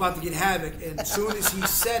 He was about to get havoc, and as soon as he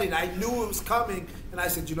said it, I knew it was coming, and I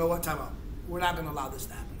said, you know what, time out. We're not going to allow this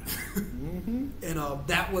to happen. And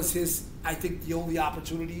that was his, I think, the only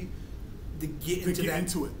opportunity to get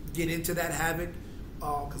into that havoc.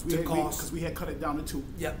 Because we had cut it down to 2.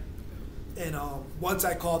 Yep. And once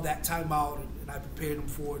I called that timeout and I prepared him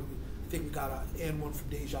for it, I think we got an and one from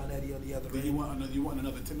Dion Eddie on the other end. You want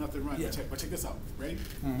another 10-0 run. Yeah. But check this out. Ready?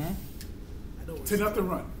 I know 10-0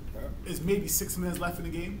 run. It's maybe 6 minutes left in the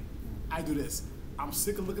game. I do this. I'm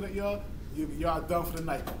sick of looking at y'all. Y'all done for the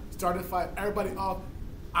night. Started fight. Everybody off.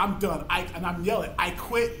 I'm done. And I'm yelling. I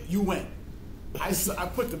quit. You win. I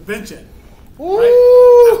put the bench in. Right?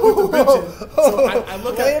 I put the bench in. So I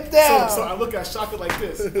look at him down. So I look at Shalka like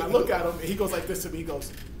this. I look at him and he goes like this to me. He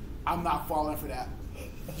goes, "I'm not falling for that.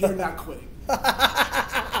 You're not quitting."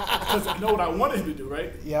 Because you know what I wanted him to do,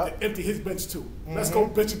 right? Yeah. Empty his bench too. Let's go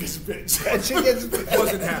bench against bench. Bench against bench.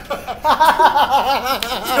 Wasn't happening.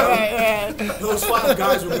 Those 5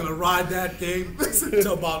 guys were gonna ride that game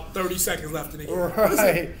until about 30 seconds left in the game. Right.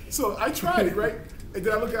 Listen, so I tried it, right? And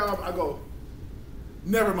then I look at him. I go,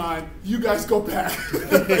 "Never mind. You guys go back."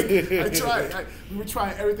 I tried. We were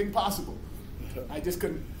trying everything possible. I just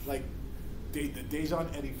couldn't, like, the Dion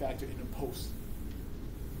Eddie factor in the post.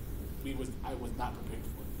 I was not prepared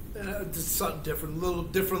for it. Just something different,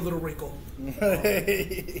 little wrinkle.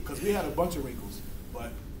 Because we had a bunch of wrinkles,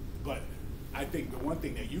 but I think the one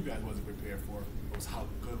thing that you guys wasn't prepared for was how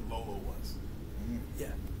good Lolo was. Yeah.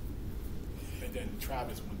 And then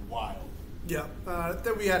Travis went wild. Yeah.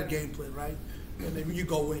 Then we had a game plan, right? And then when you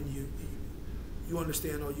go in, you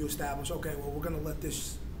understand or you establish, okay, well, we're going to let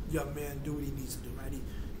this young man do what he needs to do, right?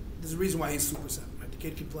 There's a reason why he's Super 7, right? The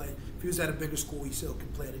kid can play. If he was at a bigger school, he still can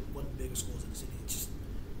play at one of the bigger schools in the city. It's just,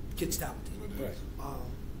 the kid's talented. Right.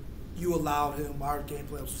 You allowed him, our game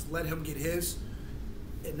plan was let him get his,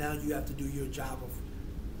 and now you have to do your job of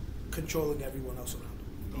controlling everyone else around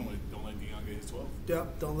him. Don't let Dion get his 12. Yeah,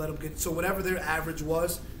 don't let them get. So whatever their average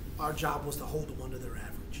was, our job was to hold them under their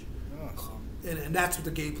average. Awesome. And that's what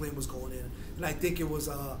the game plan was going in. And I think it was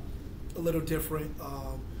a little different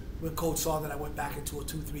when Coach saw that I went back into a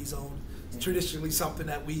 2-3 zone. It's traditionally something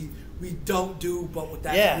that we don't do, but with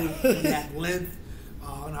that group, that length.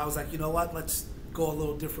 And I was like, you know what? Let's go a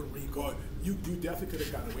little different. God, you definitely could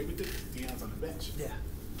have gotten away with it. Dion's on the bench. Yeah.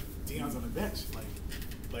 Dion's on the bench.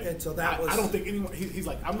 Like And so that was. I don't think anyone. He's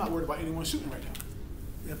like, I'm not worried about anyone shooting right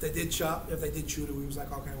now. If they did shoot it, we was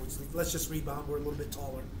like, okay, let's just rebound. We're a little bit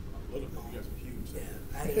taller. A little bit. You guys were huge. Yeah,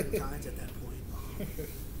 I had times at that point.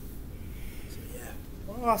 So yeah.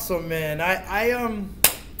 Awesome, man.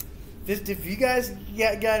 If you guys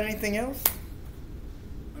got anything else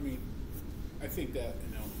I mean, I think that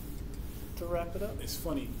to wrap it up? it's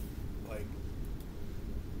funny, like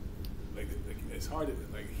it's hard to,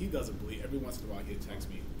 like, he doesn't believe. Every once in a while he'll text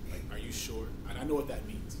me like, "Are you sure?" And I know what that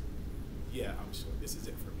means. Yeah, I'm sure. This is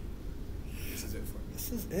it for me. This is it for me.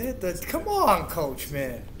 This is it. Come on, Coach,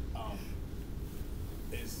 man.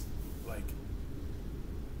 It's like,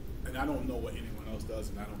 and I don't know what anyone else does,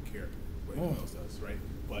 and I don't care what anyone else does, right?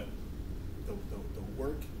 But the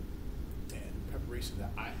work and preparation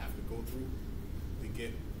that I have to go through to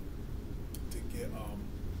get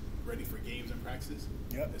ready for games and practices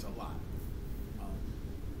is a lot.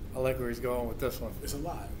 I like where he's going with this one. It's a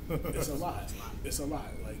lot. It's a lot. It's a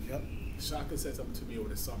lot. Like, Shalka said something to me over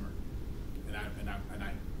the summer, and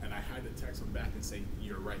I had to text him back and say,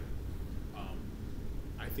 "You're right."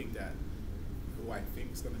 I think that who I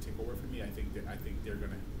think is going to take over for me, I think they're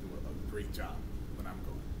going to do a great job when I'm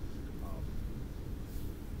going.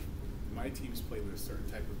 My teams play with a certain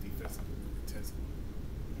type of defensive intensity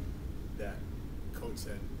that Coach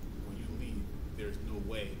said, when you leave, there's no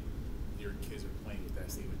way your kids are playing with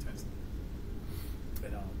that same intensity.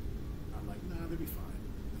 And I'm like, nah, they'll be fine.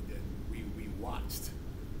 And then we watched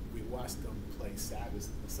them play Savage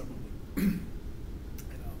in the summer league.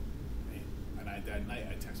 And that night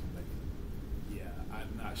I texted him like, yeah,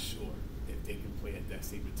 I'm not sure if they can play at that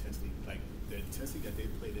same intensity, like the intensity that they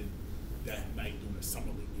played in that night during the summer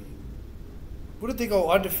league game. What, did they go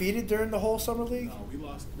undefeated during the whole summer league? No, we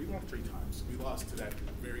lost 3 times. We lost to that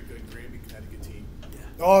very good Granby, Connecticut team. Yeah.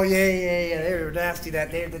 Oh yeah. They were nasty.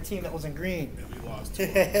 They're the team that was in green. And we lost to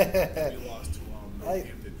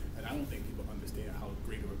Northampton. And I don't think people understand how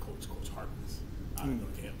great of a coach Coach Hart is out of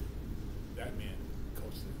Northampton. That man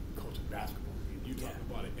coaching basketball. And you talk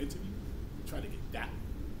about an interview, try to get that,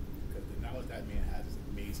 because the knowledge that man has is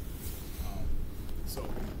amazing. So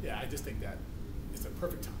yeah, I just think that it's a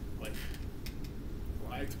perfect time. Like,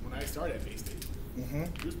 when I started at Bay State, I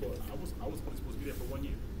was only supposed to be there for 1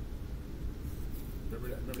 year.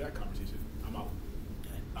 Remember that conversation? I'm out.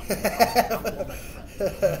 I'm going back to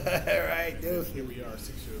practice. Right, dude. Here we are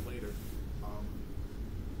 6 years later.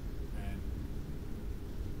 And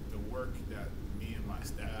the work that me and my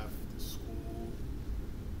staff, the school,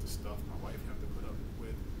 the stuff my wife have to put up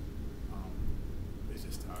with, it's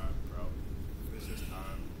just time, bro. It's just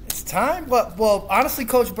time. It's time? Well, honestly,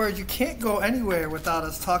 Coach Byrd, you can't go anywhere without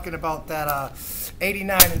us talking about that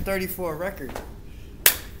 89-34 record.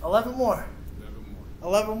 11 more.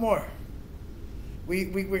 11 more. We're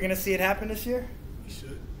going to see it happen this year? We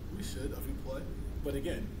should if we play. But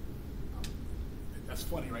again, that's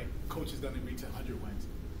funny, right? Coach is going to reach 100 wins.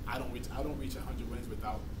 I don't reach 100 wins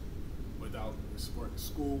without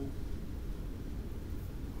school,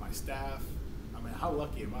 my staff. I mean, how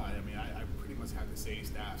lucky am I? I mean, I pretty much had the same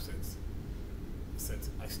staff since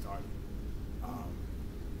I started.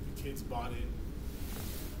 The kids bought in.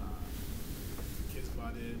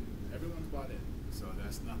 Everyone's bought in. So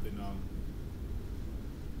that's nothing.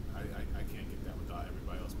 I can't get that without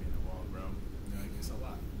everybody else being involved, bro. Like, it's a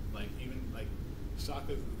lot. Like, even like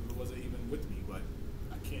Shalka wasn't even with me, but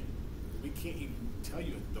we can't even tell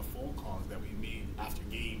you the phone calls that we made after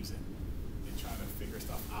games and trying to figure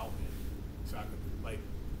stuff out. And Shalka, like,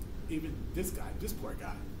 even this poor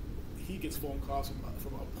guy, he gets phone calls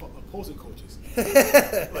from opposing coaches.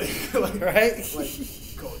 Right? Like,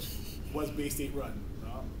 coach, what's Bay State run?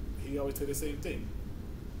 He always say the same thing.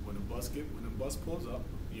 When the bus pulls up,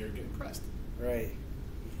 you're getting pressed. Right.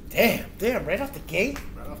 Damn, right off the gate?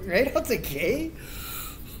 Right off the gate?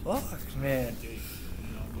 Fuck, man. You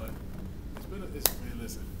know, but it's been a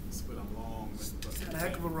long, it's been a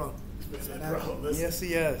heck of a run. Yes,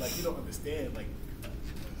 he has. Like, you don't understand, like,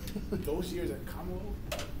 those years at Commonwealth,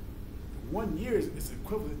 1 year is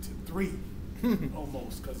equivalent to 3,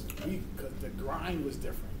 almost, because the grind was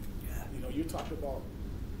different. Yeah. You know, you're talking about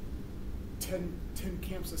 10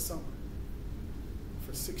 camps a summer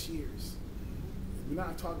for 6 years. We're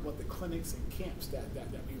not talking about the clinics and camps that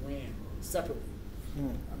we ran separately.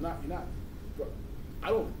 You're not, bro,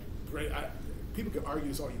 people can argue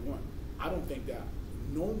this all you want. I don't think that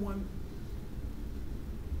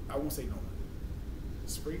I won't say no one.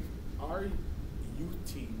 Our youth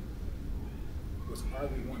team was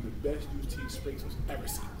arguably one of the best youth team Springs was ever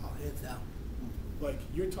seen. Oh, hands down. Like,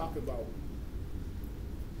 you're talking about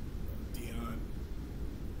Dion,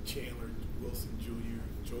 Chandler, Wilson Jr.,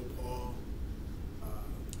 Joe Paul,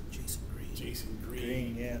 Jason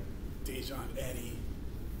Green, yeah. Dion Eddie.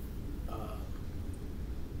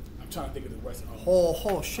 I'm trying to think of the rest.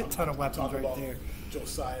 Whole shit ton of weapons right there.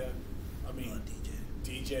 Josiah, I mean,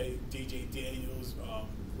 DJ Daniels,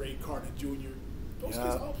 Ray Carter Jr. Those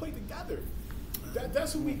kids all play together.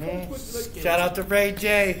 That's who we coach with. Like, shout out to Ray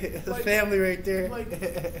J, his family right there. Like,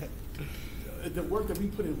 the work that we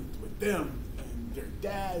put in with them and their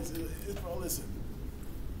dads. Bro, listen,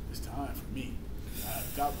 it's time for me.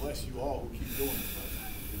 God bless you all who keep doing it. But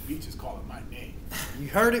the beach is calling my name. You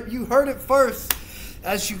heard it first.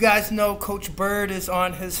 As you guys know, Coach Byrd is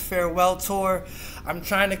on his farewell tour. I'm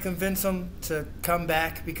trying to convince him to come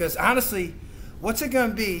back because honestly, what's it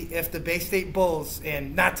gonna be if the Bay State Bulls,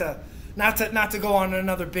 and not to go on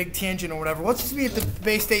another big tangent or whatever, what's it be if the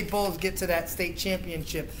Bay State Bulls get to that state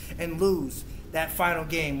championship and lose that final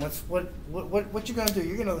game? What you gonna do?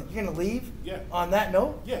 You're gonna leave? Yeah. On that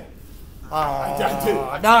note? Yeah. I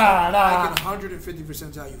I can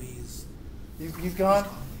 150% tell you he's gone.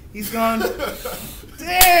 He's gone.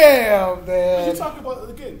 Damn, man. You talk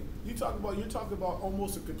about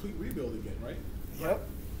almost a complete rebuild again, right? Yep.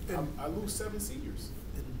 I lose 7 seniors.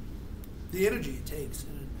 And the energy it takes,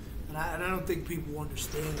 and I don't think people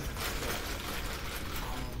understand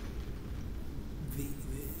the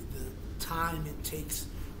time it takes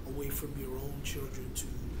away from your own children to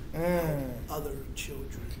other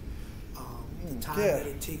children. The time that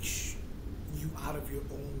it takes you out of your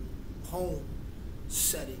own home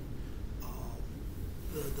setting,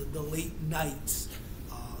 the late nights,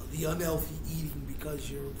 the unhealthy eating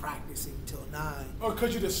because you're practicing till 9, or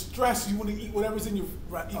because you're the stress, you want to eat whatever's in your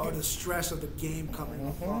or the stress of the game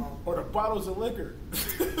coming, or the bottles of liquor.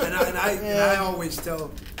 and I always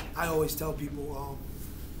tell people,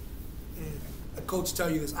 and coach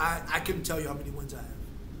tell you this. I couldn't tell you how many wins I have.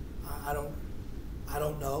 I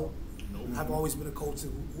don't know. Nope. I've always been a coach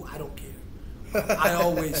who I don't care. I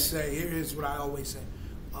always say, here's what I always say.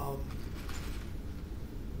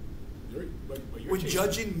 When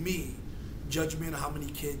judging me, judge me on how many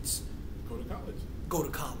kids go to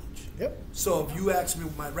college. Yep. So if you ask me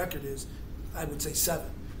what my record is, I would say 7.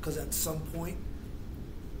 Because at some point,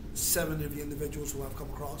 7 of the individuals who I've come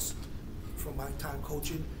across from my time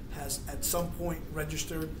coaching has at some point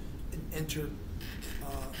registered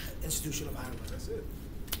institution of higher learning. That's it.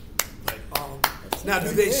 Now, do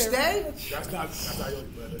they stay? That's not your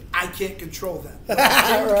brother. I can't control that. What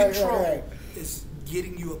I can control is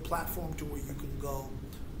getting you a platform to where you can go,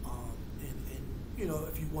 and you know,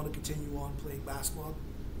 if you want to continue on playing basketball,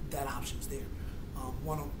 that option's there.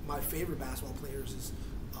 One of my favorite basketball players is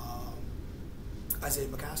Isaiah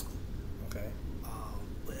McCaskill. Okay.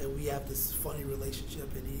 And we have this funny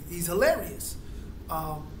relationship, and he's hilarious.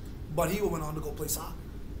 But he went on to go play soccer.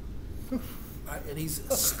 Right? And he's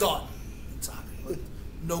a stud in soccer.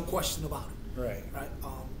 No question about it. Right. Right.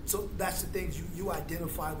 So that's the things you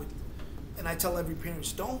identify with, and I tell every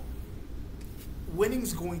parent,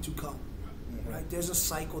 winning's going to come. Mm-hmm. Right. There's a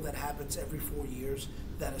cycle that happens every 4 years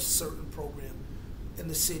that a certain program in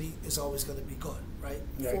the city is always going to be good. Right.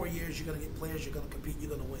 4 years, you're going to get players, you're going to compete, you're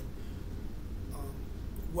going to win.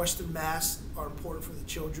 Western Mass are important for the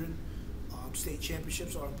children. State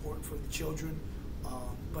championships are important for the children.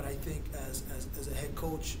 But I think as a head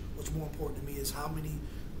coach, what's more important to me is how many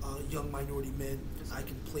young minority men I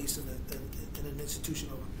can place in an institution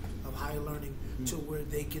of higher learning to where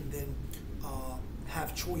they can then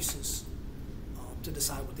have choices to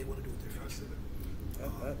decide what they want to do with their future.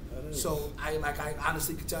 So I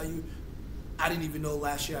honestly can tell you, I didn't even know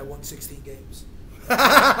last year I won 16 games.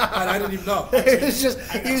 I didn't even know. He was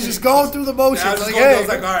just going through the motions. I was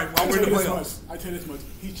like, all right, well, we're in the playoffs. I tell you this much,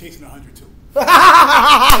 he's chasing 100 too. I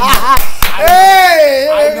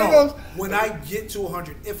know. When I get to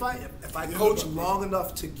 100, if I coach long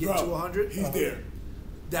enough to get to 100, he's there.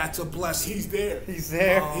 That's a blessing. He's there. He's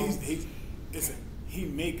there. Listen, he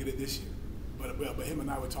may get it this year. But him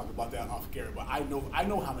and I would talk about that off camera. But I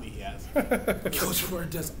know how many he has. Coach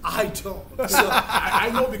Byrd does. I don't. So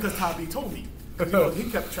I know because Tom B told me. You know, he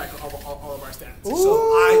kept track of all of our stats. Ooh.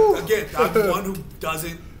 So I'm the one who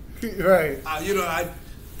doesn't. Right.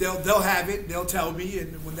 They'll have it. They'll tell me,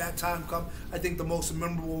 and when that time comes, I think the most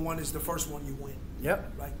memorable one is the first one you win.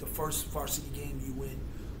 Yep. Right. The first varsity game you win.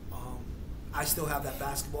 I still have that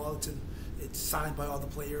basketball. It's signed by all the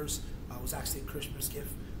players. It was actually a Christmas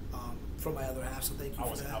gift from my other half. So thank you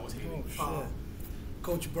for that. I was hating.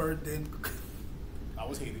 Coach Byrd then. I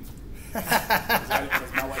was hating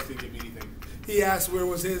because my wife didn't give me anything. He asked where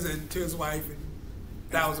was his and to his wife, and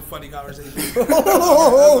that was a funny conversation. That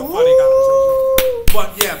was a funny conversation.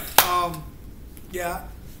 But yeah,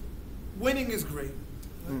 winning is great,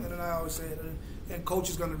 and I always say it. And Coach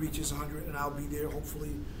is going to reach his 100, and I'll be there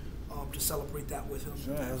hopefully to celebrate that with him.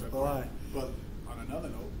 Sure, but on another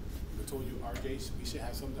note, I told you RJ, we should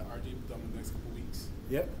have something that RJ will done in the next couple of weeks.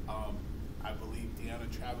 Yep. I believe Dion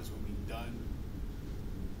and Travis will be done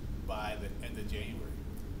by the end of January.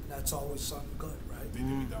 That's always something good, right? They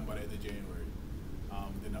will be done by the end of January.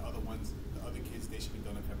 Then the other kids, they should be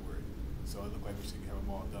done in February. So it looks like we should have them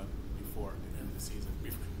all done before the end of the season.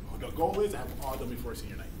 The goal is to have them all done before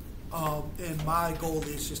senior night. And my goal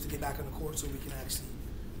is just to get back on the court so we can actually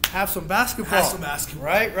have some basketball.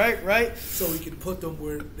 Right. So we can put them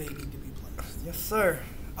where they need to be placed. Yes, sir.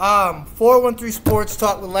 413 Sports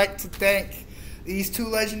Talk would like to thank these two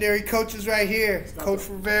legendary coaches right here, Coach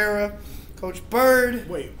Rivera, Coach Byrd.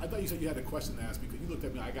 Wait, I thought you said you had a question to ask me because you looked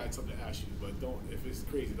at me. I got something to ask you, but don't. If it's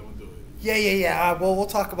crazy, don't do it. Yeah. Well, we'll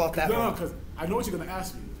talk about that. No, because I know what you're gonna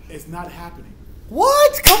ask me. It's not happening.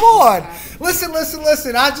 What? Come on.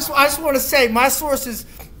 Listen. I just want to say my sources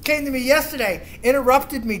came to me yesterday,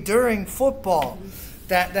 interrupted me during football,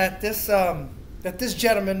 that this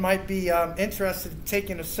gentleman might be interested in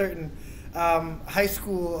taking a certain high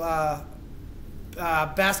school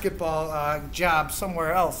basketball job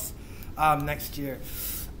somewhere else next year.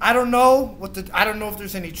 I don't know if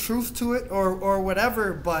there's any truth to it or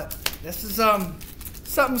whatever, but this is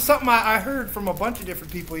something I heard from a bunch of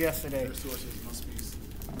different people yesterday. Their sources must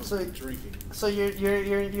be drinking. So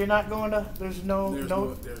you're not going to? There's no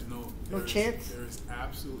chance. There is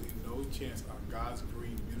absolutely no chance on God's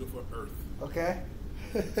green, beautiful earth. Okay.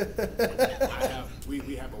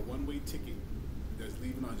 We have a one-way ticket that's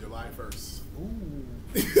leaving on July 1st. Ooh.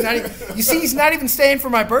 He's not even staying for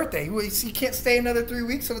my birthday. He can't stay another 3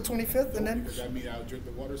 weeks on the 25th, and then. Because that means I'll drink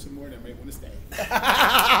the water some more, and I might want to stay.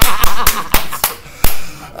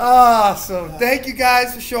 So thank you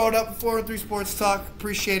guys for showing up at 413 Sports Talk.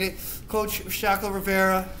 Appreciate it. Coach Shalka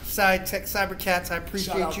Rivera, Side Tech Cybercats, I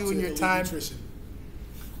appreciate you and your time. Nutrition.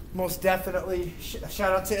 Most definitely.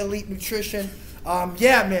 Shout out to Elite Nutrition.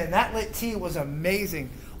 Yeah, man, that lit tea was amazing.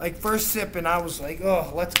 Like, first sip, and I was like,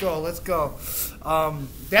 oh, let's go.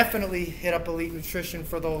 Definitely hit up Elite Nutrition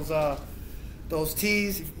for those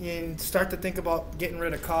teas, and start to think about getting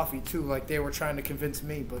rid of coffee, too, like they were trying to convince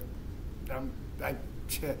me, but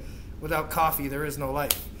without coffee, there is no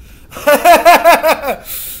life.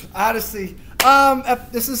 Honestly.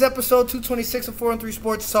 This is episode 226 of 4-3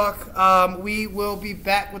 Sports Talk. We will be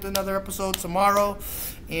back with another episode tomorrow.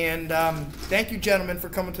 And thank you, gentlemen, for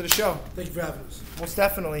coming to the show. Thank you for having us. Most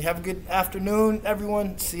definitely. Have a good afternoon,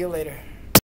 everyone. See you later.